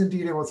bases in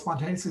DNA will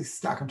spontaneously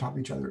stack on top of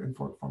each other and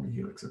form a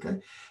helix,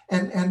 okay?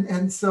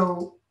 And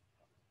so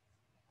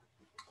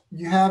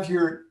you have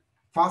your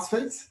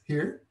phosphates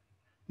here,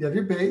 you have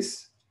your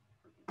base,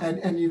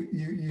 and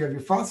you have your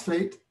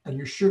phosphate and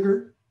your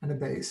sugar and a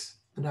base,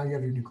 and now you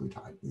have your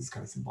nucleotide. This is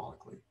kind of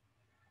symbolically.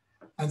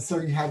 And so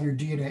you have your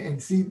DNA,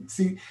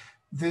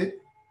 and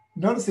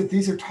notice that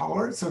these are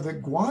tolerant. So the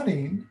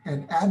guanine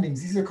and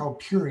adenines, these are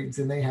called purines,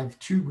 and they have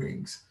 2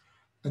 rings.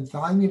 And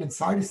thymine and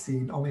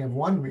cytosine only have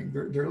 1 ring.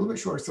 They're a little bit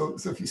shorter.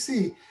 So if you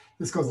see,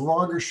 this goes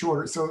longer,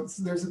 shorter. So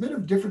there's a bit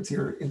of difference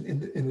here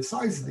in the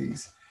size of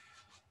these.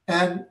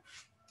 And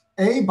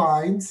A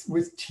binds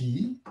with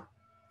T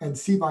and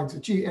C binds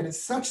with G. And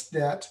it's such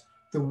that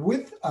the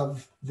width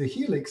of the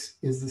helix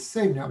is the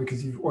same now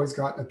because you've always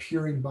got a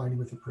purine binding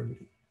with a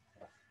pyrimidine.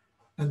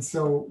 And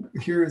so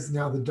here is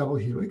now the double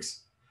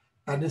helix.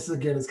 And this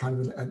again is kind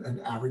of an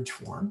average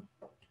form.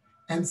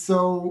 And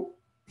so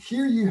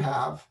here you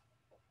have,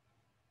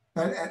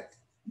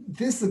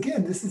 this,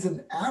 again, this is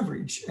an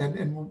average.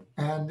 And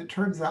it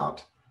turns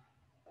out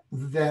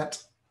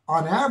that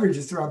on average,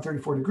 it's around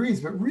 34 degrees,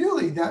 but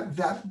really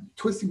that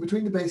twisting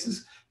between the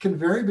bases can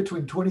vary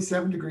between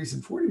 27 degrees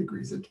and 40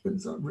 degrees. It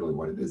depends on really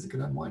what it is. It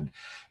can unwind.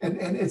 And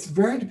it's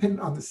very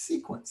dependent on the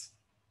sequence.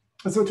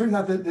 And so it turns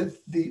out that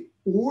the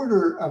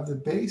order of the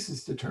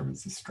bases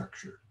determines the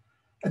structure.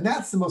 And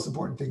that's the most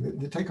important thing.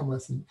 The take-home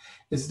lesson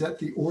is that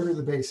the order of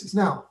the bases.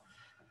 Now,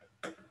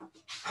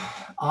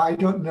 I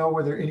don't know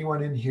whether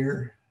anyone in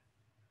here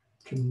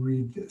can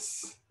read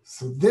this.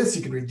 So this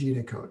you can read,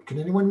 DNA code. Can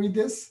anyone read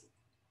this?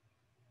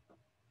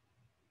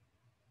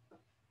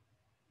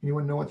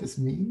 Anyone know what this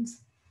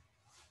means?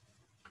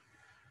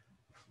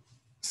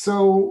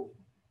 So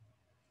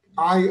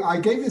I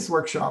gave this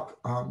workshop,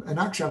 and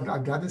actually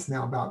I've done this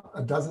now about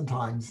a dozen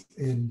times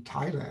in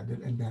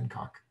Thailand and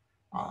Bangkok.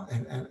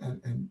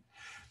 And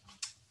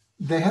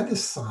they had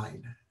this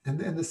sign, and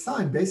the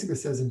sign basically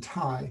says in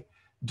Thai,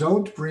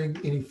 don't bring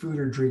any food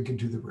or drink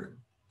into the room.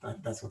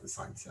 That's what the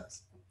sign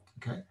says,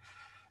 okay?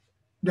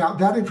 Now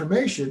that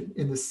information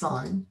in the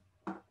sign,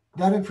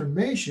 that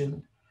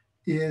information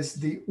is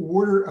the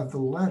order of the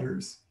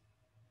letters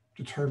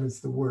determines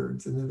the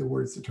words, and then the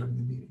words determine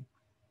the meaning.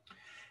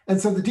 And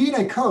so the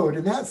DNA code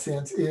in that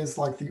sense is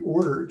like the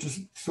order,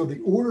 just so the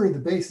order of the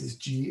base is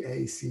G,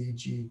 A, C,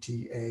 G,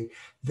 T, A.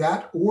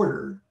 That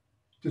order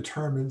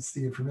determines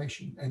the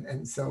information.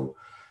 And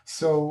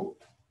so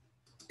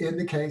in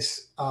the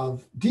case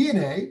of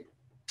DNA,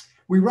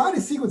 we write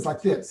a sequence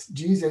like this,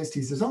 G's, A's,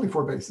 T's. There's only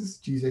 4 bases,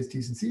 G's, A's,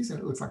 T's, and C's, and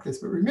it looks like this.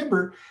 But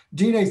remember,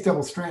 DNA is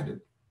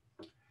double-stranded.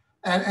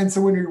 And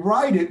so when we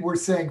write it, we're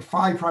saying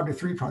 5' to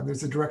 3'.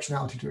 There's a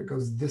directionality to it. It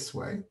goes this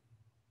way.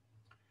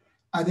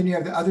 And then you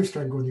have the other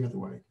strand going the other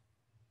way.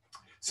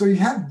 So you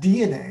have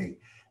DNA,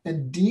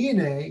 and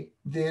DNA,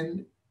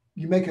 then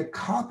you make a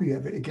copy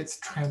of it. It gets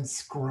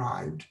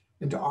transcribed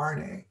into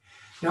RNA.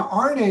 Now,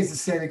 RNA is the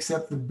same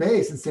except the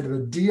base, instead of a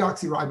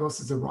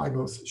deoxyribose, is a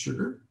ribose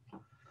sugar.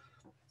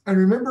 And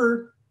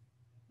remember,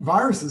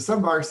 viruses,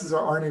 some viruses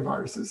are RNA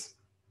viruses.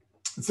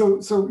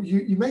 So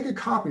you make a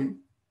copy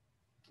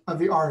of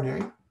the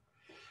RNA,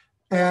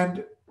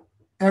 and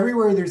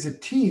everywhere there's a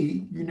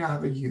T, you now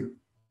have a U.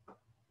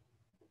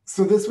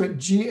 So this went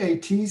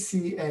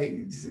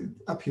GATCA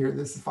up here.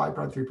 This is 5',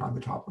 3', the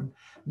top one.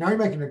 Now you're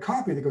making a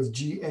copy that goes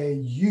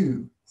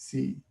GAUCU.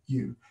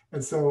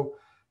 And so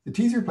the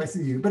T's replace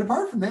the U. But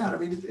apart from that, I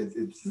mean,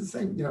 it's the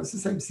same, it's the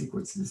same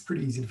sequence. It's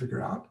pretty easy to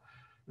figure out.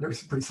 There's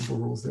some pretty simple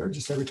rules there.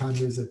 Just every time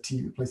there's a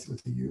T, replace it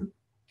with the U.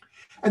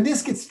 And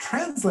this gets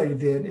translated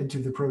then into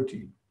the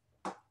protein.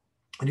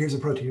 And here's a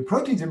protein.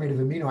 Proteins are made of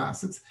amino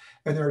acids,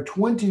 and there are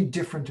 20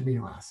 different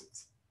amino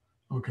acids.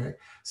 Okay,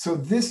 so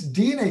this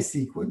DNA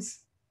sequence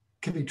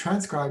can be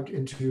transcribed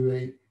into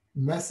a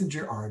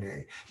messenger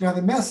RNA. Now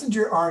the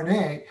messenger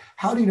RNA,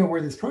 how do you know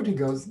where this protein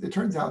goes? It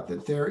turns out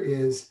that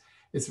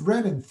it's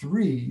read in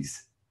 3s,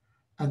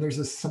 and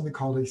there's something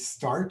called a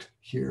start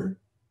here,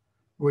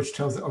 which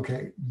tells it,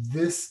 okay,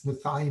 this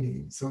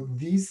methionine. So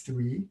these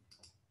 3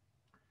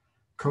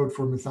 code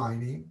for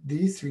methionine,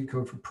 these 3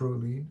 code for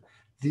proline,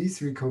 these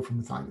 3 code for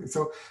methionine.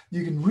 So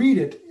you can read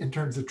it in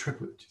terms of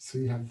triplet. So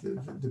you have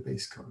the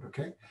base code,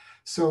 okay?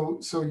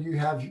 So you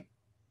have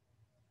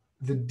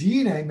the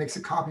DNA makes a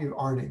copy of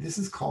RNA. This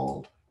is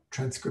called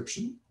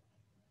transcription.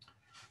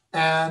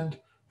 And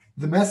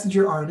the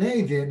messenger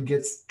RNA then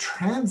gets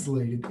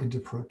translated into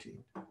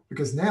protein,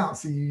 because now,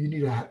 so you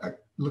need to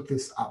look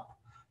this up.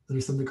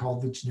 There's something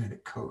called the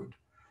genetic code.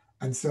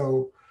 And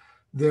so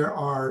there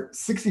are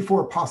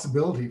 64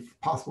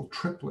 possible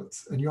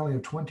triplets, and you only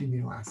have 20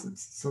 amino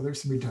acids. So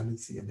there's some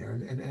redundancy in there.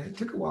 And it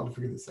took a while to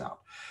figure this out.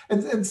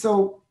 And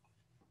so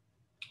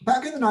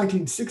back in the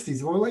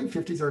 1960s, or late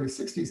 50s, early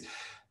 60s,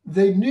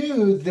 they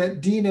knew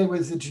that DNA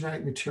was a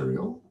genetic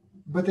material,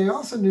 but they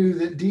also knew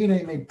that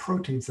DNA made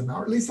protein somehow,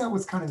 or at least that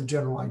was kind of the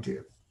general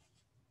idea.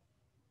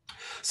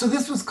 So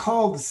this was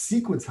called the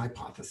sequence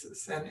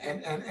hypothesis. And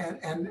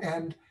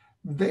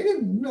they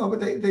didn't know, but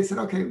they said,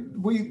 okay,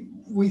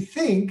 we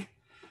think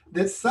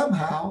that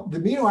somehow the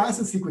amino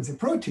acid sequence in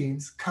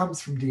proteins comes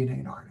from DNA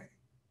and RNA.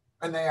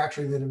 And they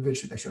actually then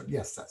eventually they showed,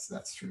 yes,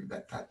 that's true.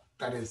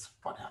 That is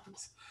what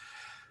happens.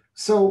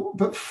 So,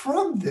 but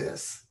from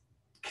this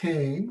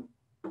came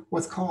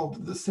what's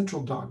called the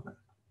central dogma.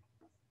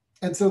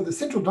 And so the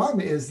central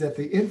dogma is that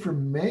the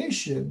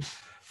information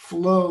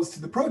flows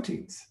to the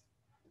proteins.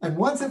 And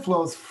once it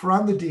flows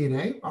from the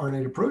DNA,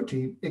 RNA to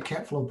protein, it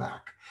can't flow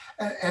back.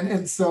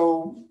 And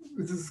so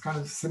this is kind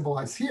of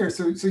symbolized here.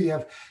 So you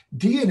have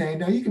DNA.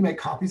 Now you can make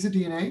copies of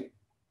DNA,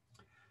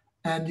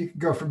 and you can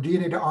go from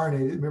DNA to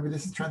RNA. Remember,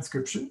 this is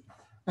transcription.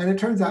 And it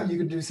turns out you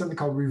can do something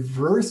called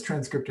reverse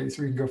transcriptase,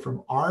 where you can go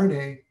from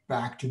RNA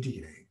back to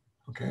DNA,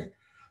 okay?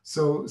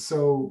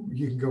 So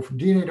you can go from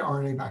DNA to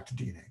RNA back to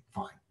DNA,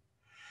 fine.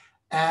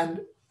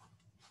 And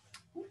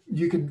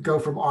you can go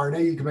from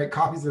RNA, you can make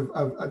copies of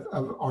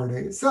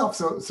RNA itself.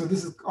 So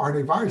this is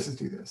RNA viruses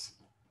do this,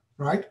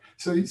 right?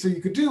 So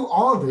you could do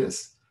all of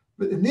this,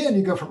 and then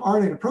you go from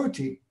RNA to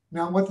protein.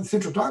 Now, what the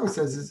central dogma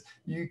says is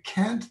you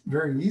can't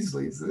very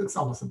easily, it's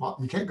almost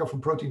impossible, you can't go from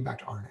protein back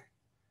to RNA.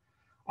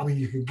 I mean,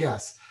 you can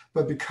guess,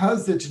 but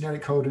because the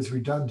genetic code is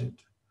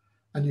redundant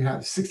and you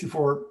have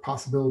 64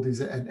 possibilities,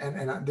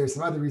 and there's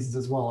some other reasons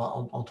as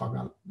well, I'll talk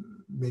about,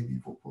 maybe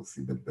we'll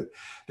see, but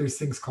there's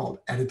things called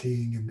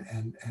editing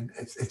and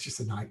it's just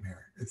a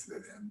nightmare.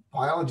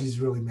 Biology is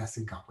really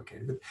messy and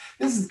complicated, but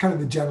this is kind of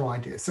the general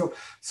idea. So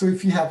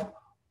if you have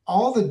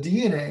all the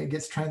DNA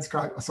gets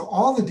transcribed, so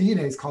all the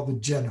DNA is called the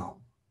genome.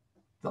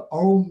 The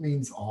ohm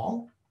means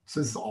all, so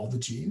this is all the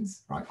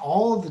genes, right?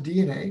 All of the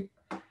DNA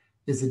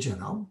is a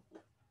genome.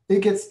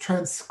 It gets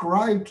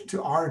transcribed to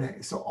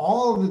RNA. So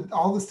all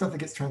the stuff that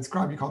gets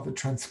transcribed, you call it the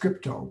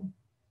transcriptome.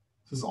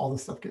 This is all the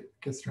stuff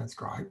gets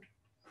transcribed.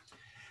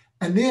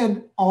 And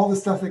then all the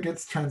stuff that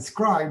gets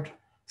transcribed,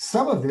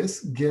 some of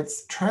this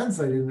gets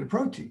translated into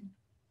protein.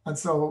 And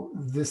so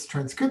this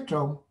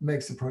transcriptome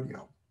makes a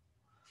proteome.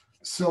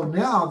 So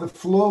now the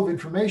flow of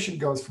information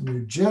goes from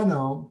your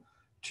genome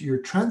to your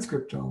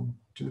transcriptome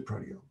to the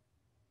proteome.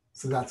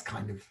 So that's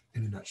kind of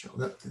in a nutshell.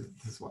 This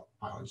is what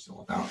biology is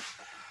all about.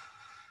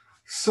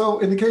 So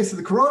in the case of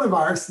the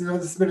coronavirus,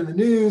 this has been in the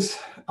news.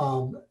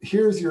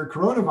 Here's your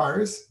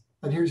coronavirus,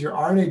 and here's your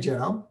RNA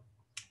genome.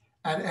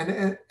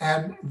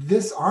 And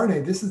this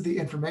RNA, this is the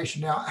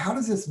information. Now, how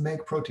does this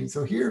make protein?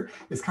 So here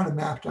it's kind of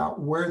mapped out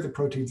where the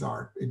proteins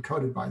are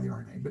encoded by the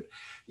RNA. But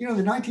in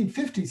the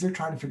 1950s, they're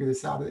trying to figure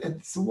this out.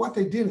 And so what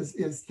they did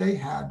is they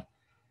had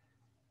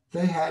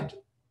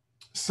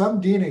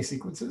some DNA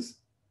sequences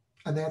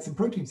and they had some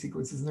protein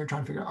sequences, and they're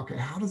trying to figure out, okay,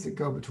 how does it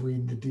go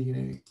between the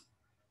DNA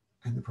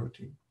and the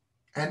protein?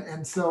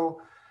 And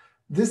so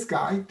this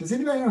guy, does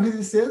anybody know who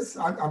this is?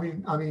 I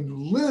mean,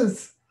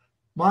 Liz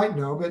might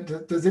know,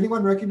 but does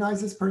anyone recognize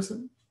this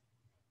person?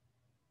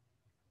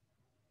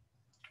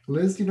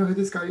 Liz, do you know who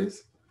this guy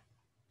is?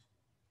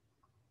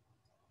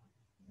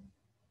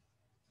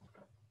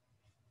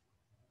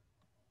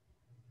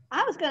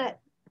 I was going to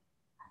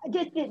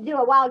just do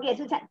a wild guess.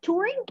 Is that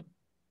Turing?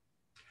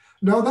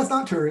 No, that's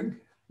not Turing.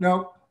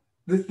 No,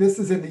 this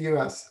is in the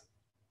US.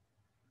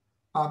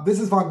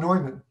 This is von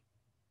Neumann.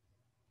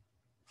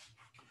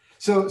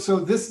 So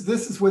this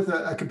is with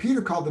a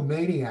computer called the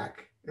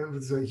Maniac. It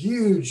was a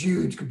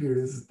huge computer.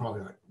 This is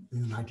probably like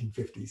in the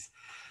 1950s.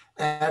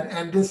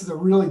 And this is a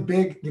really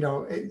big,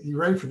 you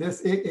ready for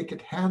this? It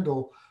could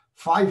handle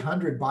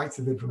 500 bytes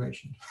of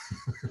information.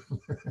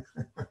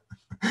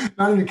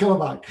 Not even a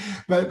kilobyte,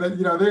 but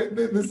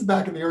this is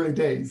back in the early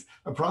days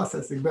of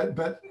processing.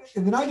 But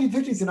in the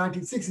 1950s and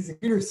 1960s, in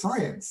computer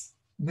science,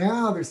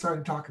 now they're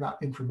starting to talk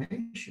about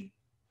information.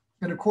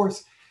 And of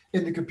course,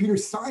 in the computer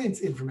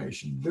science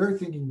information, they're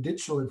thinking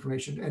digital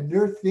information, and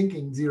they're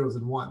thinking zeros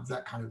and ones,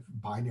 that kind of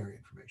binary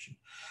information.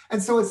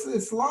 And so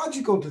it's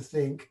logical to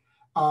think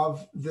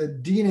of the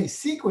DNA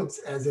sequence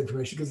as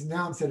information, because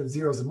now instead of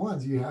zeros and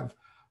ones, you have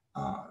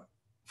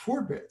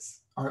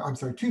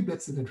 2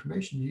 bits of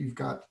information.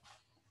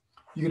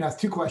 You can ask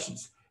 2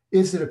 questions.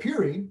 Is it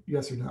appearing,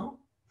 yes or no?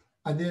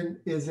 And then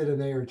is it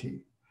an A or T?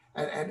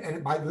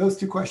 And by those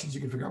 2 questions,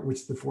 you can figure out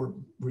which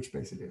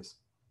base it is.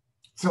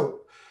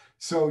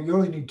 So you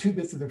only need 2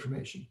 bits of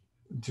information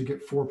to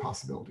get 4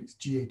 possibilities,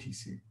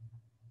 GATC.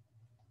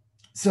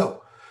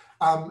 So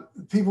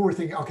people were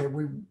thinking, okay,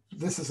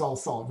 this is all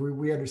solved.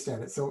 We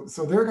understand it. So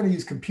they're going to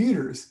use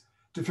computers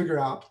to figure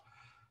out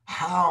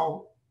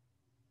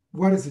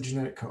what is the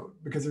genetic code?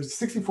 Because there's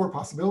 64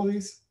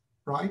 possibilities,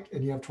 right?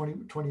 And you have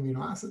 20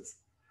 amino acids.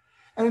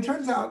 And it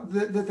turns out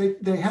that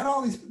they had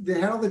all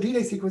the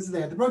DNA sequences,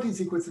 they had the protein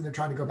sequence, and they're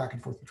trying to go back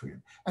and forth between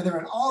them. And they're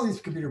in all these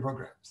computer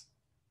programs.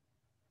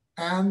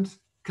 And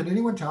can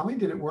anyone tell me,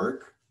 did it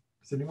work?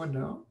 Does anyone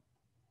know?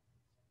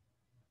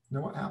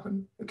 Know what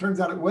happened? It turns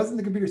out it wasn't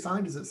the computer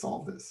scientists that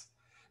solved this.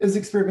 It was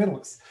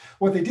experimentalists.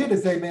 What they did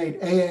is they made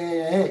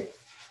AAA,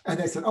 and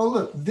they said, oh,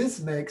 look,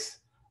 this makes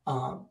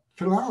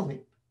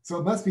phenylalanine. So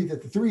it must be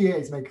that the 3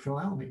 A's make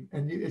phenylalanine,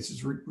 and it's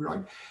just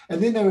right.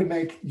 And then they would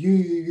make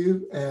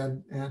UUU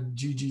and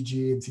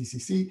GGG and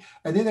CCC,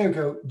 and then they would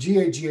go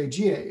GA, GA,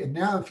 GA. And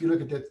now if you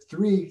look at the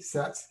 3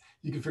 sets,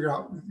 you can figure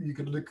out, you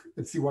can look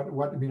and see what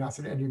amino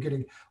acid, and you're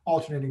getting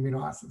alternating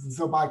amino acids. And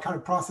so by kind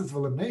of process of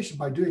elimination,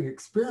 by doing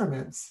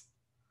experiments,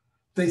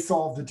 they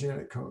solved the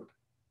genetic code.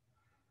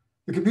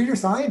 The computer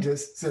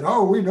scientists said,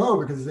 oh, we know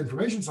because it's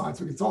information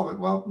science, we can solve it.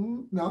 Well,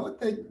 no,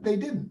 they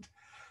didn't.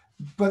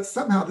 But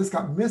somehow this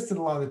got missed in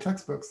a lot of the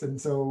textbooks. And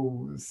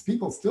so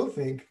people still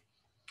think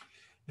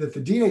that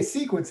the DNA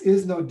sequence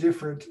is no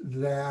different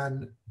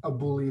than a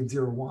Boolean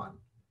 0-1.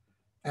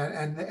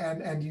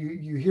 And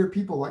you hear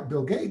people like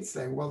Bill Gates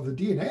say, well, the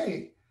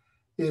DNA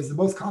is the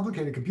most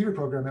complicated computer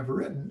program ever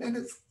written. And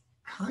it's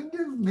kind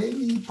of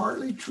maybe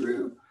partly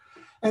true.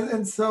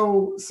 And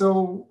so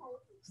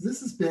this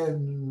has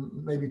been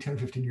maybe 10,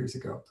 15 years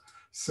ago.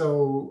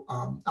 So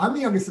I'm the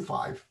youngest of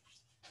 5.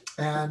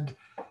 And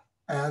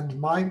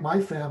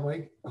my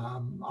family,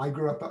 I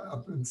grew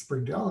up in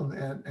Springdale,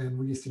 and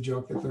we used to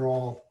joke that they're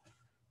all,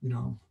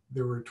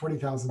 there were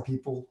 20,000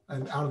 people,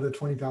 and out of the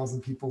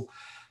 20,000 people,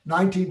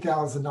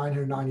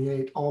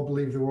 19,998 all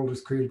believe the world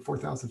was created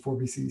 4004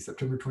 BC,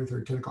 September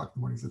 23rd, 10 o'clock in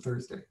the morning is a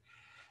Thursday.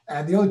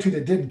 And the only two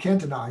that didn't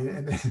can't deny it.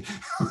 And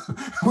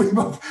we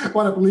both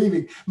wound up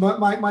leaving.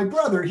 My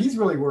brother, he's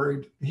really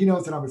worried. He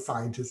knows that I'm a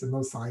scientist, and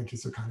most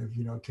scientists are kind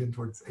of, tend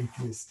towards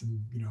atheist and,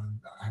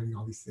 having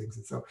all these things.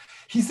 And so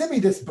he sent me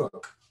this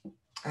book.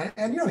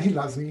 And he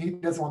loves me. He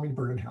doesn't want me to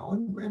burn in hell.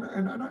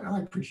 And I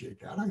appreciate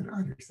that. I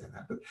understand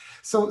that. But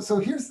so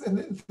here's,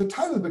 and the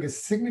title of the book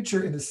is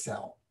Signature in the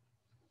Cell.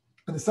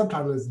 And the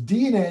subtitle is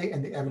DNA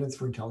and the Evidence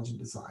for Intelligent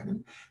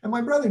Design. And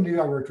my brother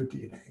knew I worked with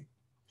DNA.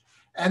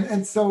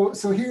 And so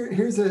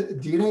here's a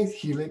DNA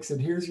helix,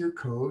 and here's your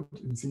code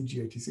in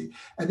CGATC.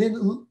 And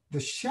then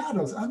the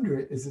shadows under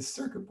it is a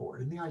circuit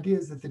board. And the idea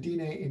is that the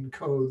DNA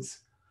encodes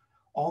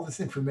all this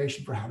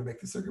information for how to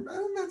make the circuit board.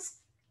 And that's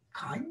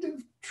kind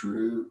of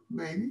true,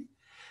 maybe.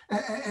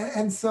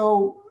 And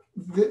so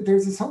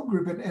there's this whole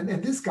group,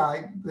 and this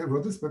guy that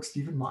wrote this book,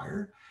 Stephen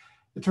Meyer,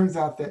 it turns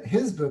out that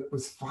his book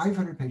was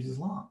 500 pages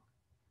long.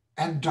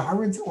 And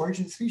Darwin's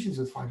Origin of Species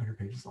was 500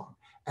 pages long.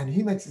 And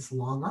he makes this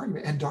long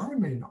argument, and Darwin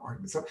made an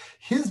argument. So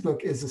his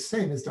book is the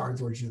same as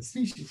Darwin's Origin of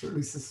Species, or at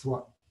least this is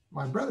what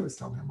my brother was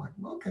telling me. I'm like,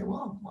 okay,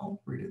 well,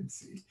 I'll read it and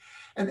see.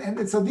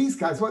 And so these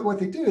guys, what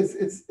they do is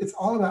it's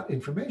all about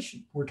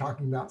information. We're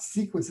talking about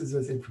sequences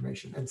as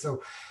information. And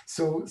so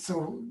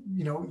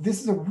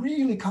this is a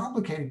really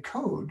complicated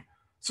code.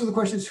 So the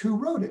question is, who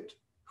wrote it?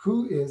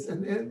 Who is,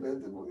 and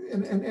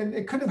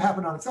it couldn't have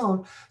happened on its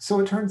own. So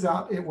it turns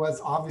out it was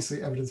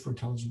obviously evidence for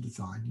intelligent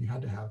design. You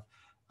had to have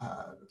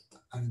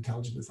an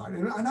intelligent design.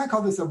 And I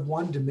call this a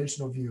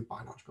one-dimensional view of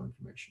biological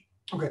information.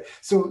 Okay,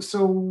 so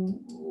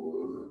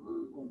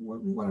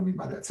what I mean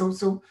by that?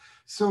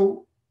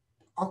 So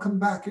I'll come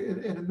back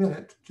in a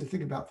minute to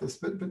think about this,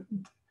 but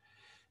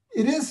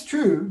it is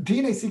true,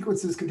 DNA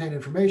sequences contain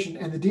information,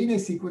 and the DNA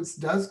sequence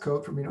does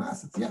code for amino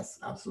acids. Yes,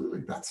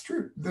 absolutely, that's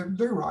true.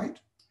 They're right.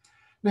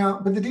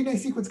 Now, but the DNA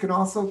sequence can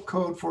also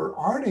code for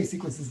RNA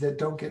sequences that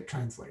don't get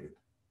translated,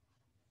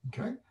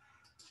 okay?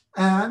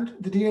 And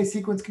the DNA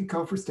sequence can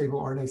code for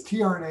stable RNAs,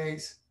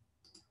 tRNAs,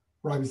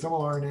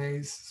 ribosomal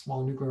RNAs,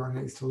 small nuclear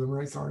RNAs,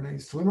 telomerase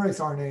RNAs. Telomerase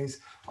RNAs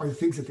are the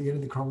things at the end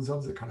of the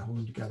chromosomes that kind of hold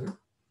them together.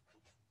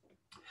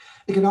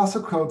 It can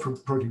also code for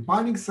protein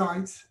binding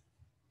sites.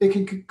 It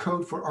can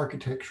code for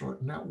architectural.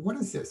 Now, what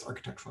is this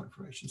architectural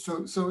information?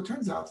 So it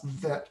turns out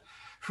that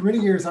for many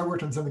years, I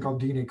worked on something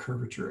called DNA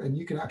curvature, and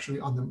you can actually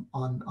on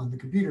the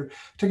computer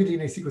take a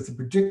DNA sequence and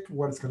predict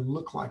what it's going to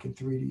look like in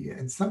 3D.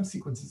 And some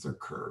sequences are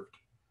curved,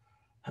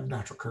 have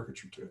natural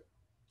curvature to it,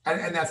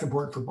 and that's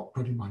important for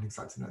protein binding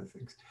sites and other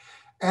things.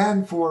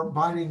 And for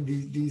binding,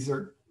 these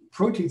are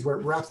proteins where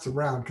it wraps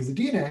around, because the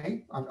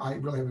DNA, I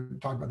really haven't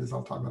talked about this.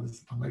 I'll talk about this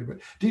sometime later, but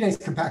DNA is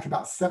compacted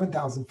about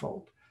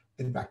 7,000-fold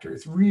in bacteria.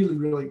 It's really,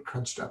 really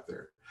crunched up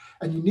there,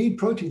 and you need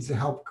proteins to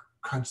help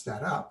crunch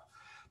that up.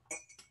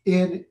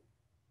 In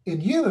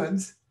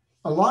humans,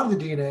 a lot of the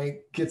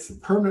DNA gets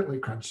permanently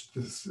crunched.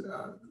 This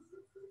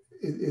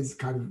is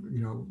kind of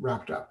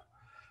wrapped up.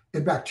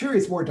 In bacteria,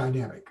 it's more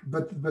dynamic,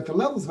 but the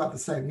level is about the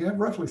same. You have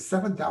roughly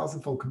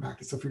 7,000-fold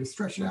compacted. So if you're to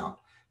stretch it out,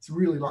 it's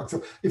really long.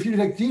 So if you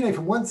take DNA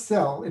from one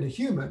cell in a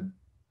human,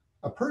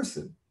 a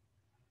person,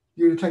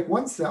 you're to take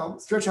one cell,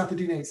 stretch out the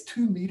DNA. It's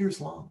 2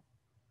 meters long.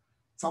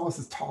 It's almost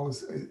as tall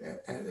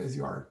as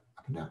you are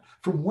up and down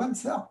from one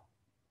cell.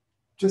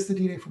 Just the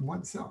DNA from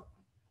one cell.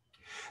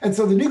 And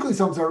so the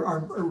nucleosomes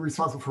are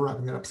responsible for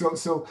wrapping that up.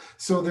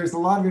 So there's a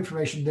lot of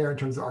information there in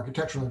terms of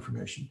architectural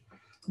information.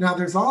 Now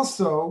there's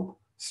also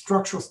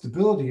structural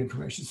stability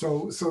information.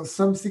 So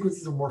some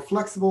sequences are more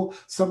flexible,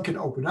 some can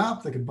open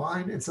up, they can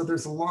bind. And so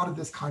there's a lot of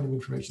this kind of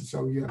information.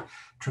 So you have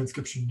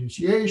transcription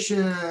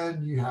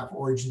initiation, you have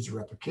origins of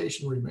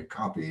replication where you make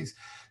copies.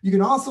 You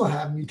can also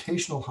have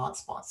mutational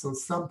hotspots. So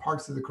some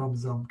parts of the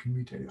chromosome can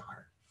mutate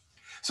higher.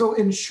 So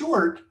in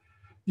short,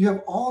 you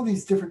have all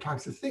these different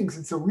types of things.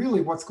 And so really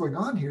what's going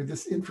on here,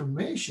 this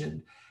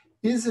information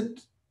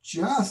isn't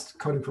just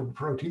coding for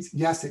proteins.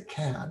 Yes, it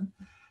can.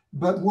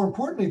 But more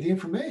importantly, the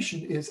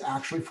information is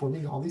actually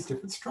forming all these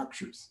different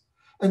structures.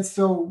 And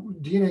so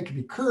DNA can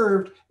be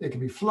curved, it can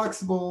be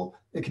flexible,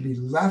 it can be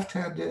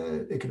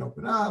left-handed, it can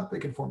open up, it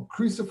can form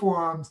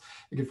cruciforms,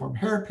 it can form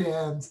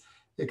hairpins,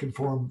 it can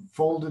form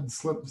folded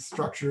slip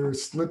structure,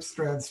 slip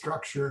strand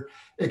structure.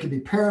 It can be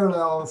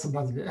parallel,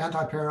 sometimes it can be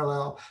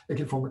anti-parallel. It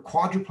can form a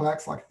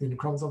quadruplex like in the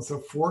chromosome, so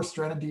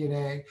 4-stranded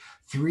DNA,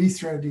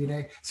 3-stranded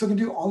DNA. So it can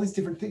do all these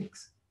different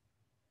things.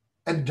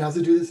 And does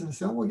it do this in a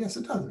cell? Well, yes,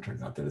 it does. It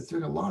turns out that it's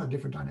doing a lot of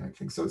different dynamic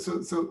things. So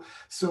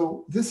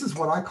this is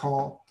what I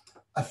call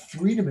a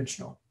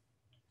 3-dimensional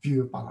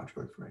view of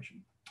biological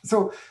information.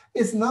 So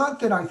it's not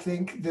that I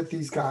think that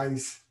these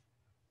guys,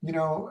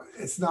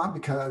 it's not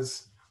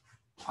because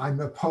I'm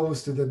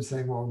opposed to them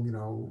saying, well,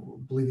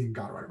 believing in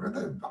God or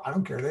whatever. I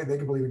don't care. They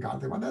can believe in God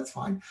if they want. That's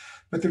fine.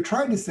 But they're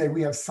trying to say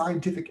we have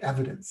scientific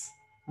evidence.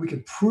 We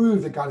can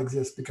prove that God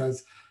exists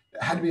because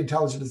it had to be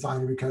intelligent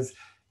design,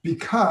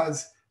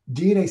 because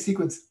DNA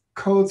sequence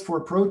codes for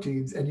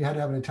proteins and you had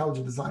to have an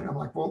intelligent design. I'm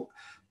like, well,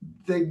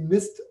 they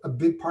missed a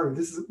big part of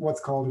this. Is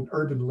what's called an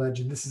urban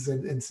legend. This is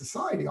in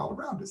society all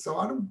around us. So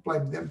I don't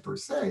blame them per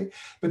se,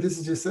 but this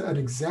is just an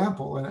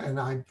example. And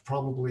I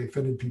probably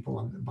offended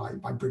people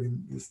by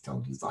bringing this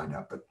intelligent design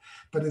up.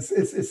 But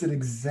it's an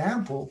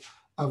example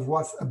of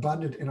what's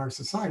abundant in our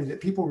society,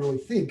 that people really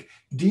think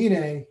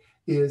DNA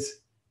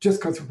is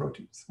just codes for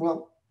proteins.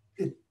 Well,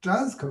 it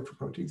does code for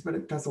proteins, but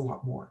it does a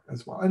lot more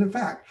as well. And in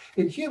fact,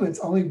 in humans,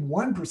 only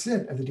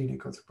 1% of the DNA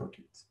codes for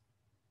proteins.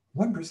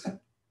 1%.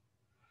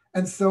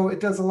 And so it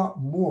does a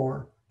lot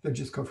more than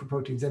just code for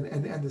proteins.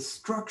 And the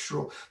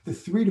structural, the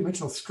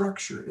three-dimensional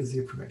structure is the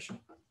information.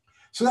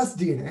 So that's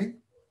DNA.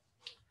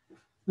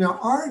 Now,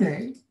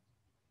 RNA,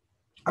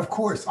 of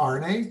course,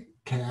 RNA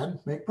can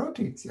make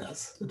proteins.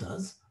 Yes, it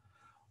does.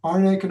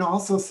 RNA can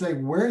also say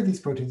where these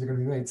proteins are going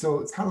to be made. So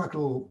it's kind of like a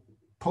little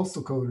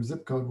postal code or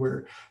zip code where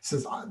it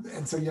says,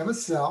 and so you have a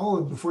cell,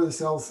 and before the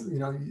cells,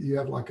 you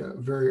have like a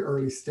very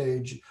early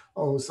stage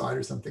oocyte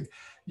or something.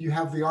 You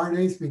have the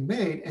RNAs being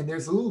made, and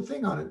there's a little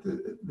thing on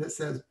it that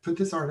says, put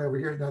this RNA over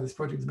here. Now this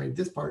protein's made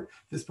this part,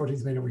 this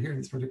protein's made over here, and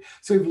this protein.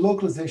 So you have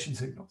localization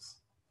signals.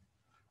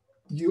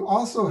 You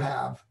also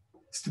have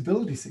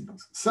stability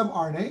signals. Some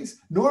RNAs,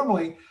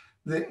 normally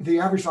the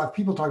average life,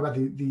 people talk about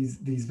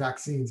these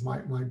vaccines. My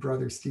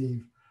brother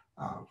Steve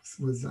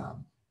was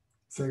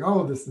saying,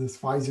 oh, this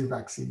Pfizer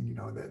vaccine,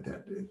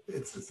 that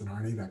it's an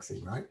RNA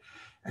vaccine, right?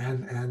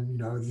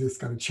 And is this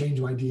going to change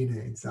my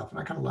DNA and stuff? And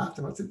I kind of laughed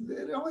at him. I said,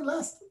 it only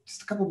lasts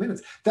just a couple of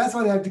minutes. That's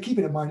why they have to keep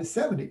it at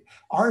 -70.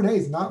 RNA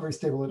is not very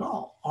stable at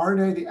all.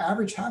 RNA, the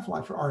average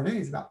half-life for RNA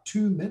is about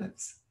 2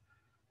 minutes,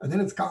 and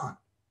then it's gone.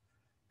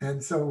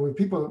 And so with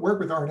people that work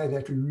with RNA, they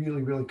have to be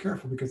really, really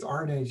careful, because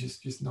RNA is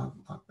just not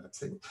that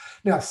stable.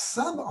 Now,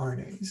 some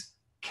RNAs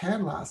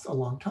can last a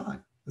long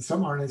time.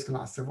 Some RNAs can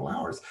last several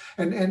hours.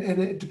 And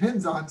it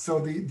depends on, so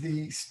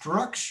the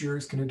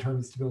structures can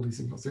determine stability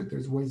signals.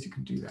 There's ways you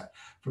can do that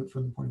from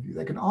the point of view.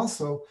 They can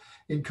also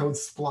encode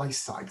splice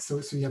sites.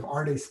 So you have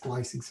RNA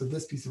splicing. So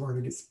this piece of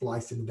RNA gets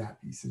spliced into that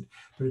piece and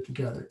put it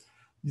together.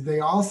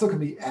 They also can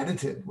be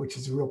edited, which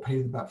is a real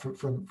pain in the butt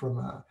from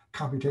a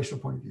computational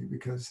point of view,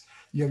 because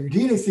you have your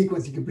DNA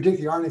sequence, you can predict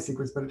the RNA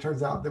sequence, but it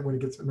turns out that when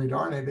it gets made to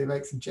RNA, they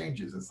make some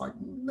changes. It's like,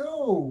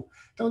 no,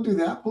 don't do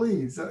that,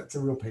 please. It's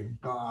a real pain.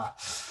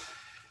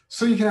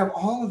 So you can have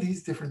all of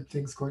these different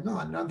things going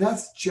on. Now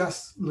that's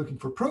just looking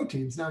for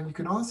proteins. Now you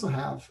can also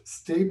have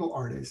stable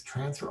RNAs,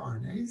 transfer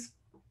RNAs.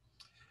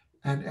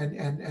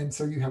 And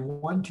so you have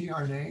one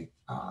tRNA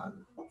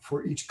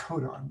for each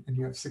codon, and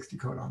you have 60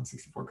 codons,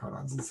 64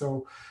 codons. And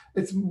so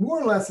it's more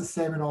or less the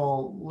same in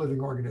all living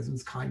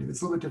organisms, kind of.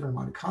 It's a little bit different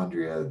in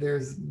mitochondria.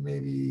 There's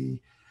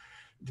maybe,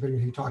 depending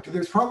on who you talk to,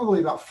 there's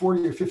probably about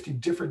 40 or 50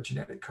 different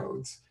genetic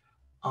codes.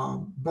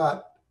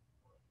 But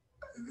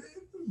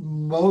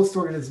most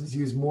organisms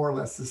use more or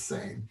less the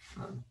same.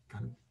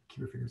 Kind of keep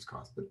your fingers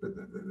crossed, but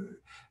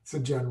so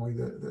generally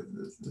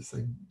the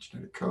same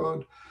genetic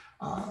code.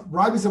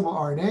 Ribosomal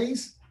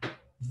RNAs,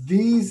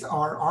 these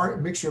are a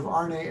mixture of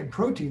RNA and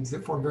proteins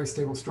that form very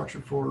stable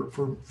structure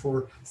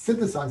for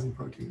synthesizing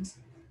proteins.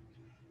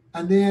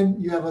 And then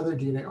you have other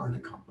DNA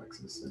RNA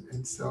complexes.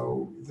 And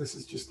so this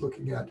is just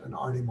looking at an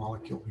RNA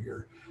molecule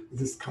here.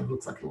 This kind of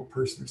looks like a little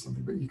person or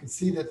something, but you can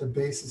see that the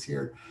base is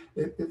here.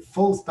 It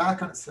folds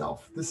back on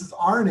itself. This is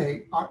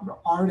RNA.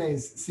 RNA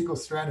is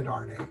single-stranded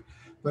RNA,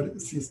 but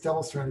it's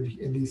double-stranded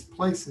in these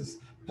places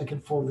that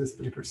can form this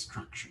particular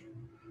structure.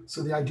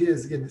 So the idea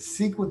is, again, the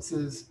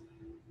sequences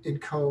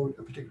encode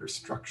a particular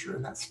structure,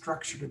 and that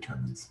structure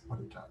determines what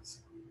it does.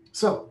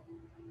 So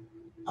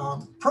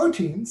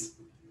proteins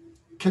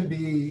can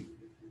be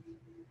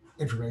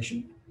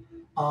information,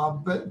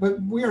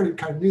 but we already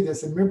kind of knew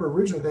this. And remember,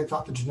 originally they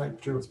thought the genetic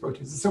material was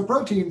proteins. And so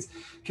proteins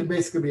can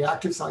basically be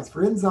active sites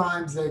for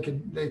enzymes.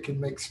 They can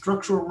make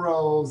structural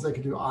roles. They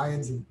can do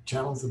ions and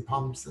channels and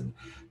pumps. And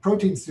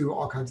proteins do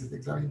all kinds of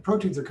things. I mean,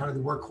 proteins are kind of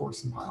the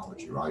workhorse in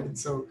biology, right? And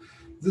so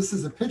this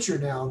is a picture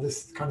now.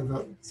 This kind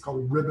of it's called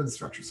a ribbon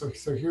structure.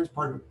 So here's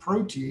part of a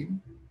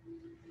protein,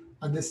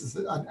 and this is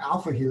an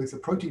alpha helix, a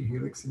protein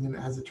helix, and then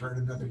it has a turn,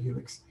 another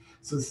helix.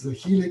 So this is a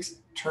helix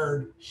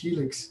turn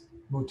helix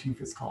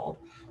motif, it's called,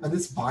 and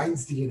this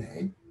binds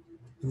DNA.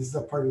 And this is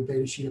a part of the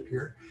beta sheet up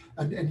here,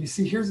 and you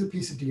see here's a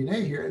piece of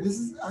DNA here, and this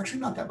is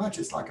actually not that much.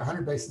 It's like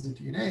 100 bases of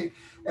DNA,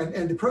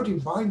 and the protein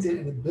binds it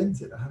and it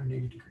bends it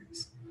 180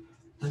 degrees.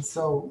 And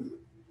so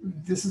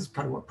this is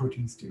kind of what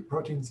proteins do.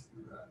 Proteins,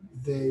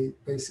 they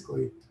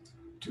basically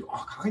do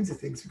all kinds of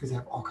things because they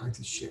have all kinds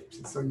of shapes.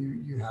 And so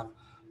you have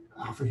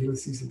alpha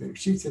helices and beta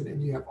sheets,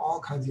 and you have all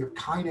kinds. You have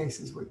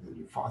kinases with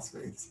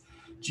phosphates,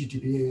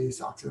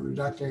 GTPase,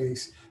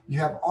 oxidoreductase. You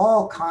have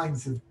all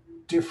kinds of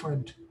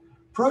different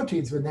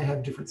proteins when they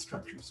have different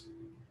structures.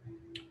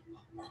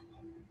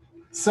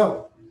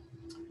 So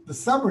the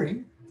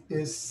summary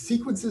is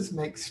sequences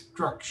make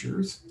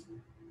structures,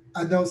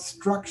 and those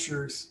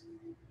structures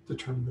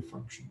determine the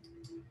function.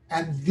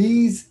 And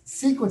these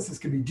sequences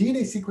can be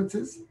DNA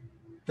sequences,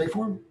 they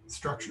form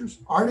structures,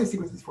 RNA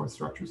sequences form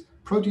structures,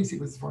 protein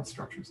sequences form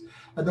structures,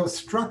 and those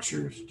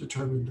structures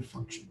determine the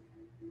function.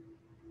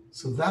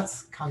 So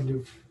that's kind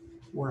of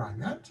where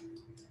I'm at.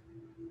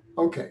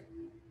 Okay.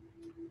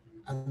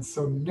 And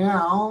so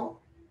now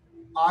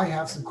I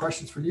have some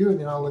questions for you, and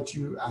then I'll let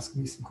you ask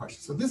me some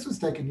questions. So this was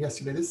taken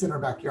yesterday. This is in our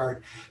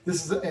backyard.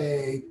 This is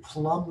a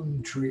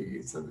plum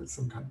tree. So it's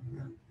some kind of,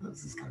 yeah,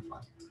 this is kind of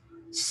fun.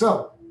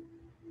 So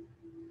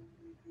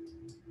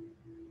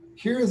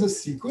here is a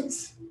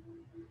sequence,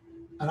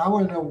 and I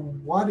want to know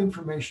what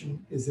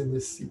information is in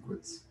this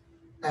sequence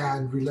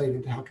and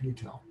related. How can you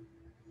tell?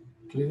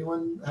 Can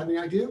anyone have any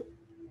idea?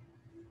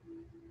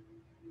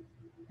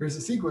 Here's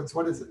a sequence.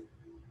 What is it?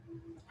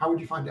 How would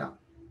you find out?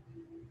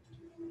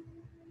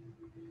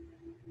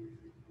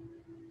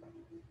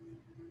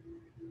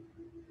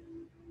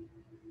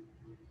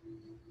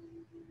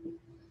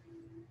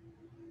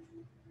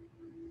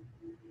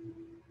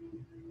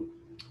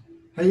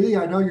 Haley,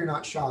 I know you're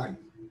not shy.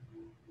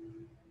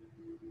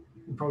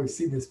 You've probably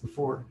seen this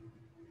before.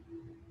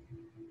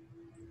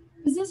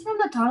 Is this from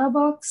the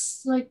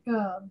Tatabox like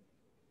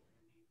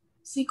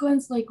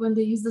sequence, like when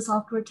they use the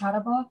software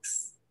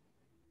Tatabox?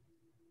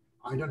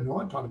 I don't know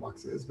what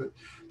Tatabox is, but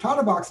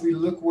Tatabox, we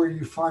look where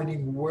you're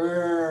finding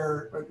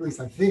where, at least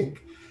I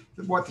think,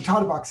 that what the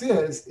Tatabox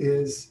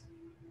is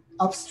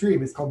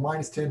upstream. It's called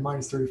 -10,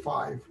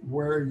 -35,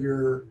 where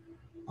your,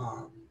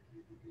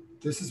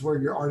 this is where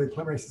your RNA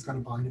polymerase is going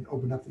to bind and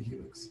open up the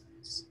helix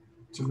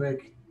to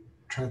make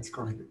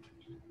transcribe it,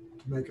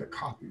 to make a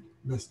copy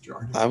messenger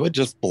RNA. I would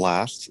just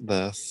blast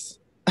this.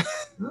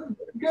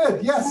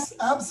 Good. Yes,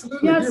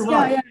 absolutely. Yes, You're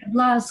yeah, right. yeah,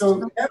 blast.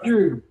 So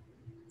Andrew,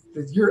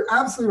 you're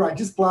absolutely right.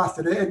 Just blast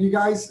it. And you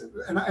guys,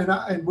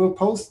 and we'll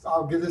post,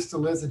 I'll give this to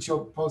Liz and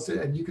she'll post it,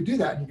 and you can do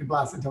that and you can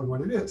blast it and tell me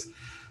what it is.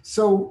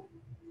 So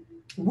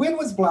when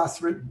was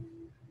BLAST written?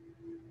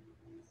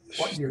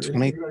 What year?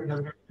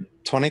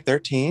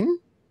 2013?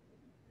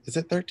 Is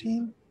it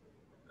 13?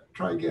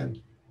 Try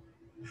again.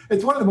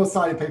 It's one of the most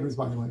cited papers,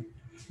 by the way.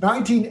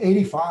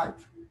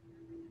 1985.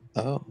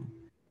 Oh.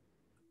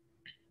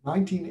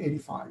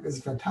 1985. It's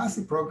a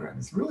fantastic program.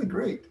 It's really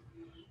great.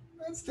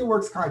 It still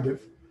works kind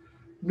of.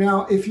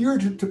 Now, if you were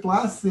to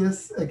blast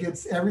this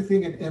against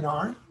everything in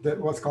NR, that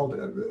what's called,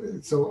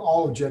 so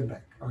all of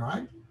GenBank, all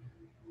right?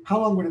 How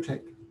long would it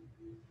take?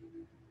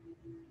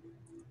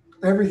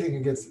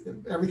 Everything is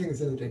in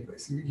the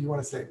database. You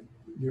want to say,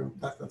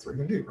 that's what you're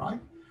going to do,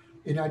 right?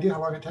 Any idea how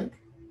long it take?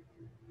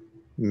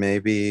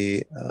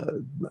 Maybe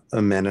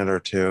a minute or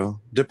two.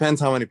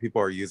 Depends how many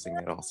people are using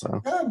it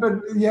also. Yeah,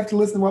 but you have to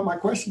listen to what my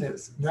question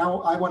is.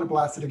 Now I want to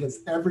blast it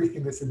against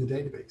everything that's in the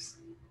database.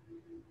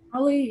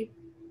 Probably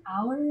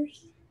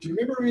hours. Do you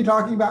remember me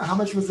talking about how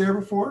much was there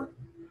before?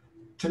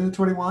 10 to the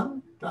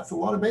 21? That's a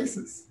lot of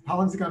bases. How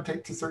long is it going to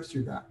take to search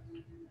through that?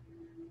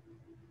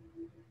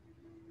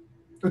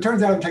 It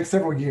turns out it takes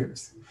several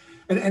years.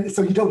 And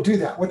so you don't do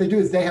that. What they do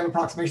is they have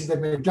approximations they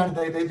may have done.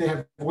 They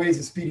have ways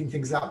of speeding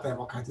things up. They have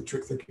all kinds of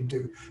tricks they can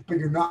do. But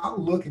you're not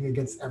looking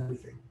against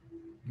everything.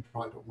 You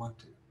probably don't want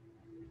to.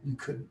 You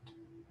couldn't.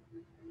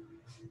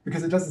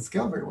 Because it doesn't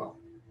scale very well.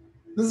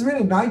 This is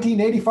written in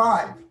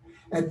 1985.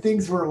 And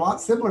things were a lot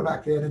simpler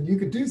back then. And you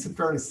could do some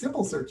fairly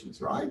simple searches,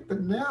 right?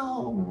 But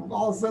now,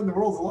 all of a sudden, the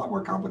world's a lot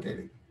more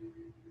complicated.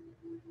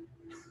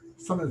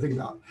 Something to think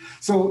about.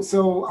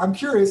 So I'm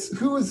curious,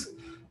 who was...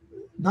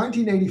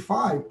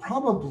 1985,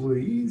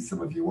 probably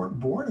some of you weren't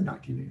born in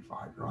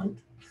 1985, right?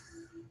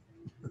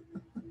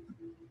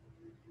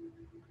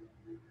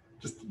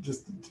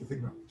 just to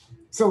think about.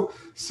 So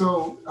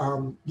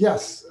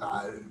yes,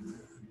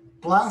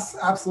 BLAST,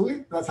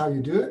 absolutely, that's how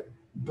you do it,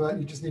 but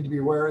you just need to be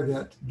aware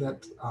that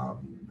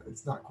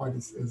it's not quite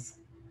as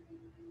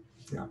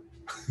yeah.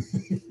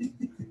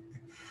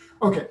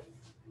 Okay,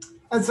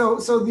 and so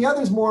the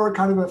other is more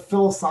kind of a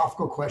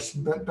philosophical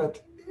question,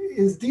 but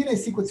is DNA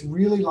sequence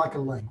really like a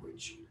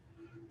language?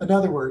 In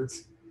other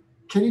words,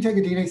 can you take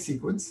a DNA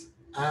sequence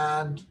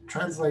and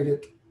translate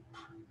it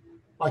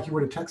like you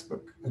would a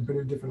textbook and put it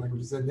in different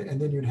languages, and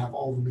then you'd have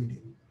all the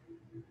meaning?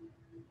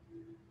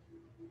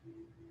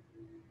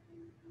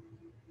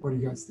 What do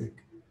you guys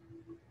think?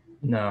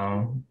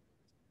 No.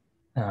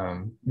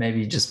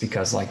 Maybe just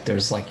because like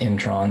there's like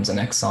introns and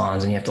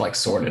exons and you have to like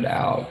sort it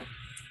out.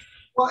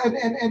 Well,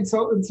 and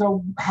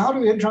so how do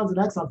introns and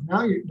exons,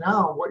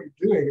 now what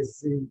you're doing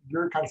is,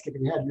 you're kind of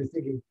skipping ahead. You're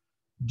thinking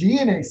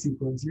DNA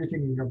sequence, you're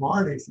thinking of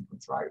RNA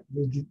sequence, right?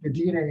 The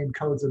DNA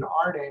encodes an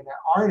RNA, and that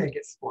RNA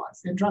gets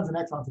spliced. Introns and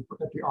exons are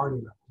put at the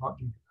RNA level, not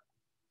DNA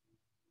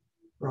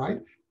level, right?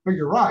 But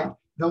you're right,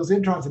 those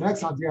introns and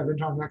exons, you have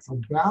intron and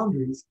exon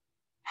boundaries.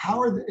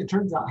 It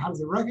turns out, how does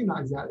it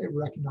recognize that? It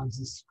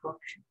recognizes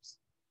structures,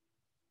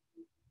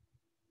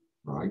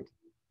 right?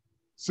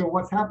 So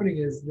what's happening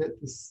is that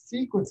the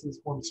sequences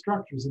form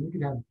structures, and you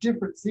can have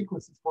different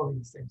sequences forming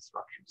the same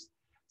structures.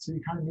 So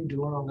you kind of need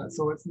to learn on that.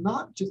 So it's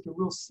not just a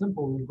real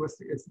simple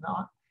linguistic. It's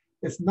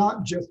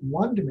not just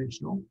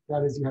one-dimensional.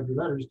 That is, you have your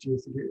letters, G,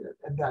 S, D,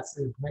 and that's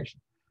the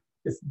information.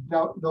 It's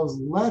those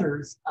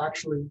letters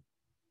actually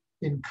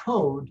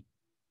encode,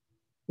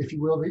 if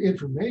you will, the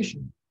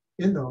information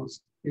in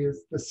those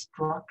is the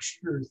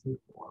structures they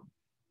form,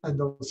 and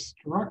those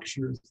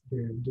structures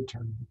then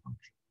determine the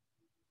function.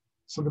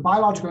 So the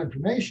biological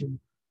information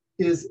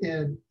is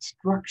in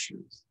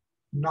structures,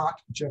 not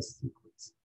just sequences.